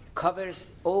reason covers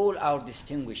all our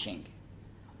distinguishing,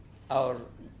 our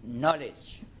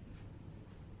knowledge.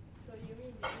 So you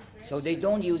mean the So they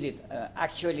don't use it.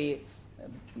 Actually,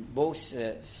 both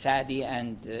Sadi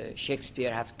and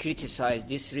Shakespeare have criticized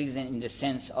this reason in the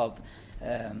sense of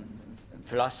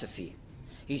philosophy.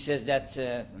 He says that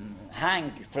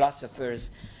hang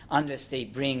philosophers unless they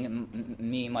bring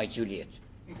me my Juliet.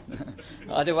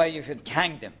 Otherwise you should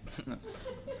hang them.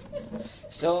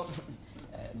 So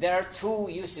there are 2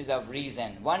 uses of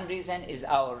reason. One reason is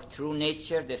our true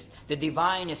nature, the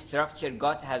divine structure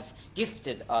God has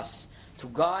gifted us to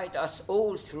guide us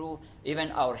all through,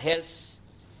 even our health,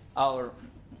 our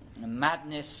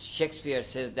madness. Shakespeare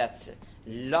says that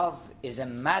love is a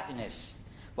madness,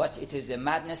 but it is a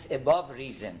madness above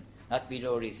reason, not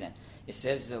below reason. It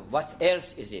says, what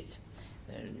else is it?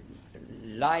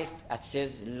 Life, it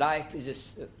says, love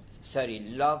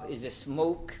is a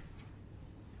smoke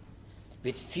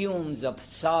with fumes of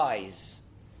sighs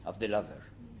of the lover.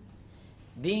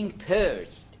 Being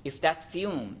purged, if that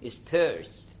fume is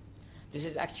purged, this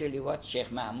is actually what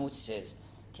Sheikh Mahmoud says,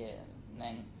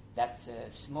 when that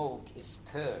smoke is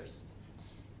purged.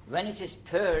 When it is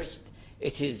purged,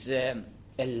 it is a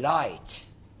light.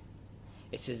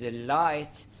 It is a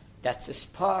light that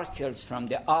sparkles from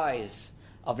the eyes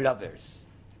of lovers.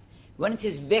 When it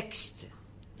is vexed,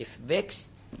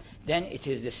 then it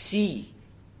is a sea,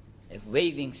 a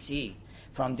waving sea,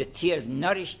 from the tears,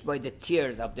 nourished by the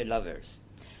tears of the lovers.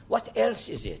 What else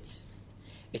is it?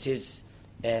 It is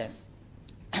a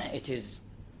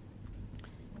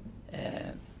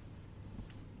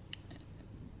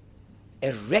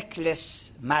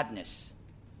reckless madness.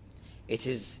 It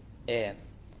is a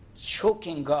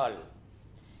choking gall.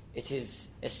 It is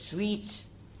a sweet.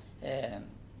 It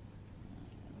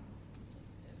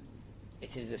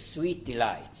is a sweet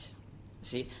delight.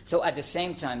 See, so at the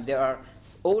same time, there are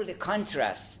all the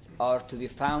contrasts are to be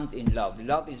found in love.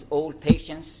 Love is all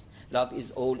patience. Love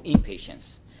is all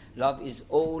impatience. Love is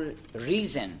all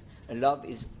reason. Love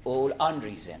is all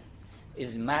unreason.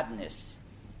 Is madness.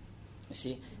 You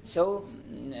see? So,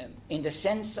 in the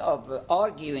sense of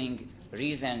arguing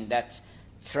reason that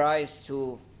tries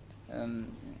to,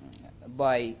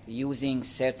 by using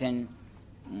certain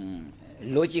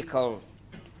logical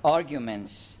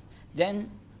arguments, then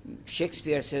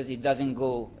Shakespeare says it doesn't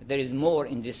go, there is more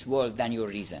in this world than your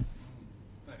reason.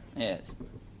 Yes.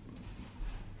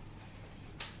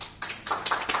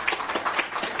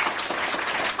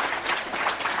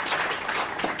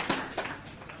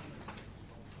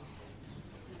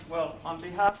 Well, on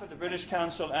behalf of the British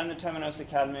Council and the Temenos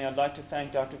Academy, I'd like to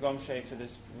thank Dr. Gomshay for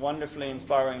this wonderfully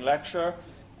inspiring lecture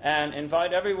and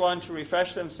invite everyone to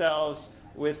refresh themselves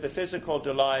with the physical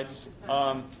delights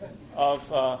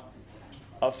of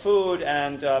food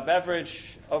and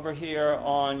beverage over here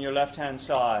on your left-hand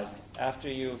side after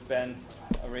you've been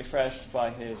refreshed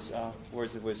by his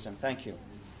words of wisdom. Thank you.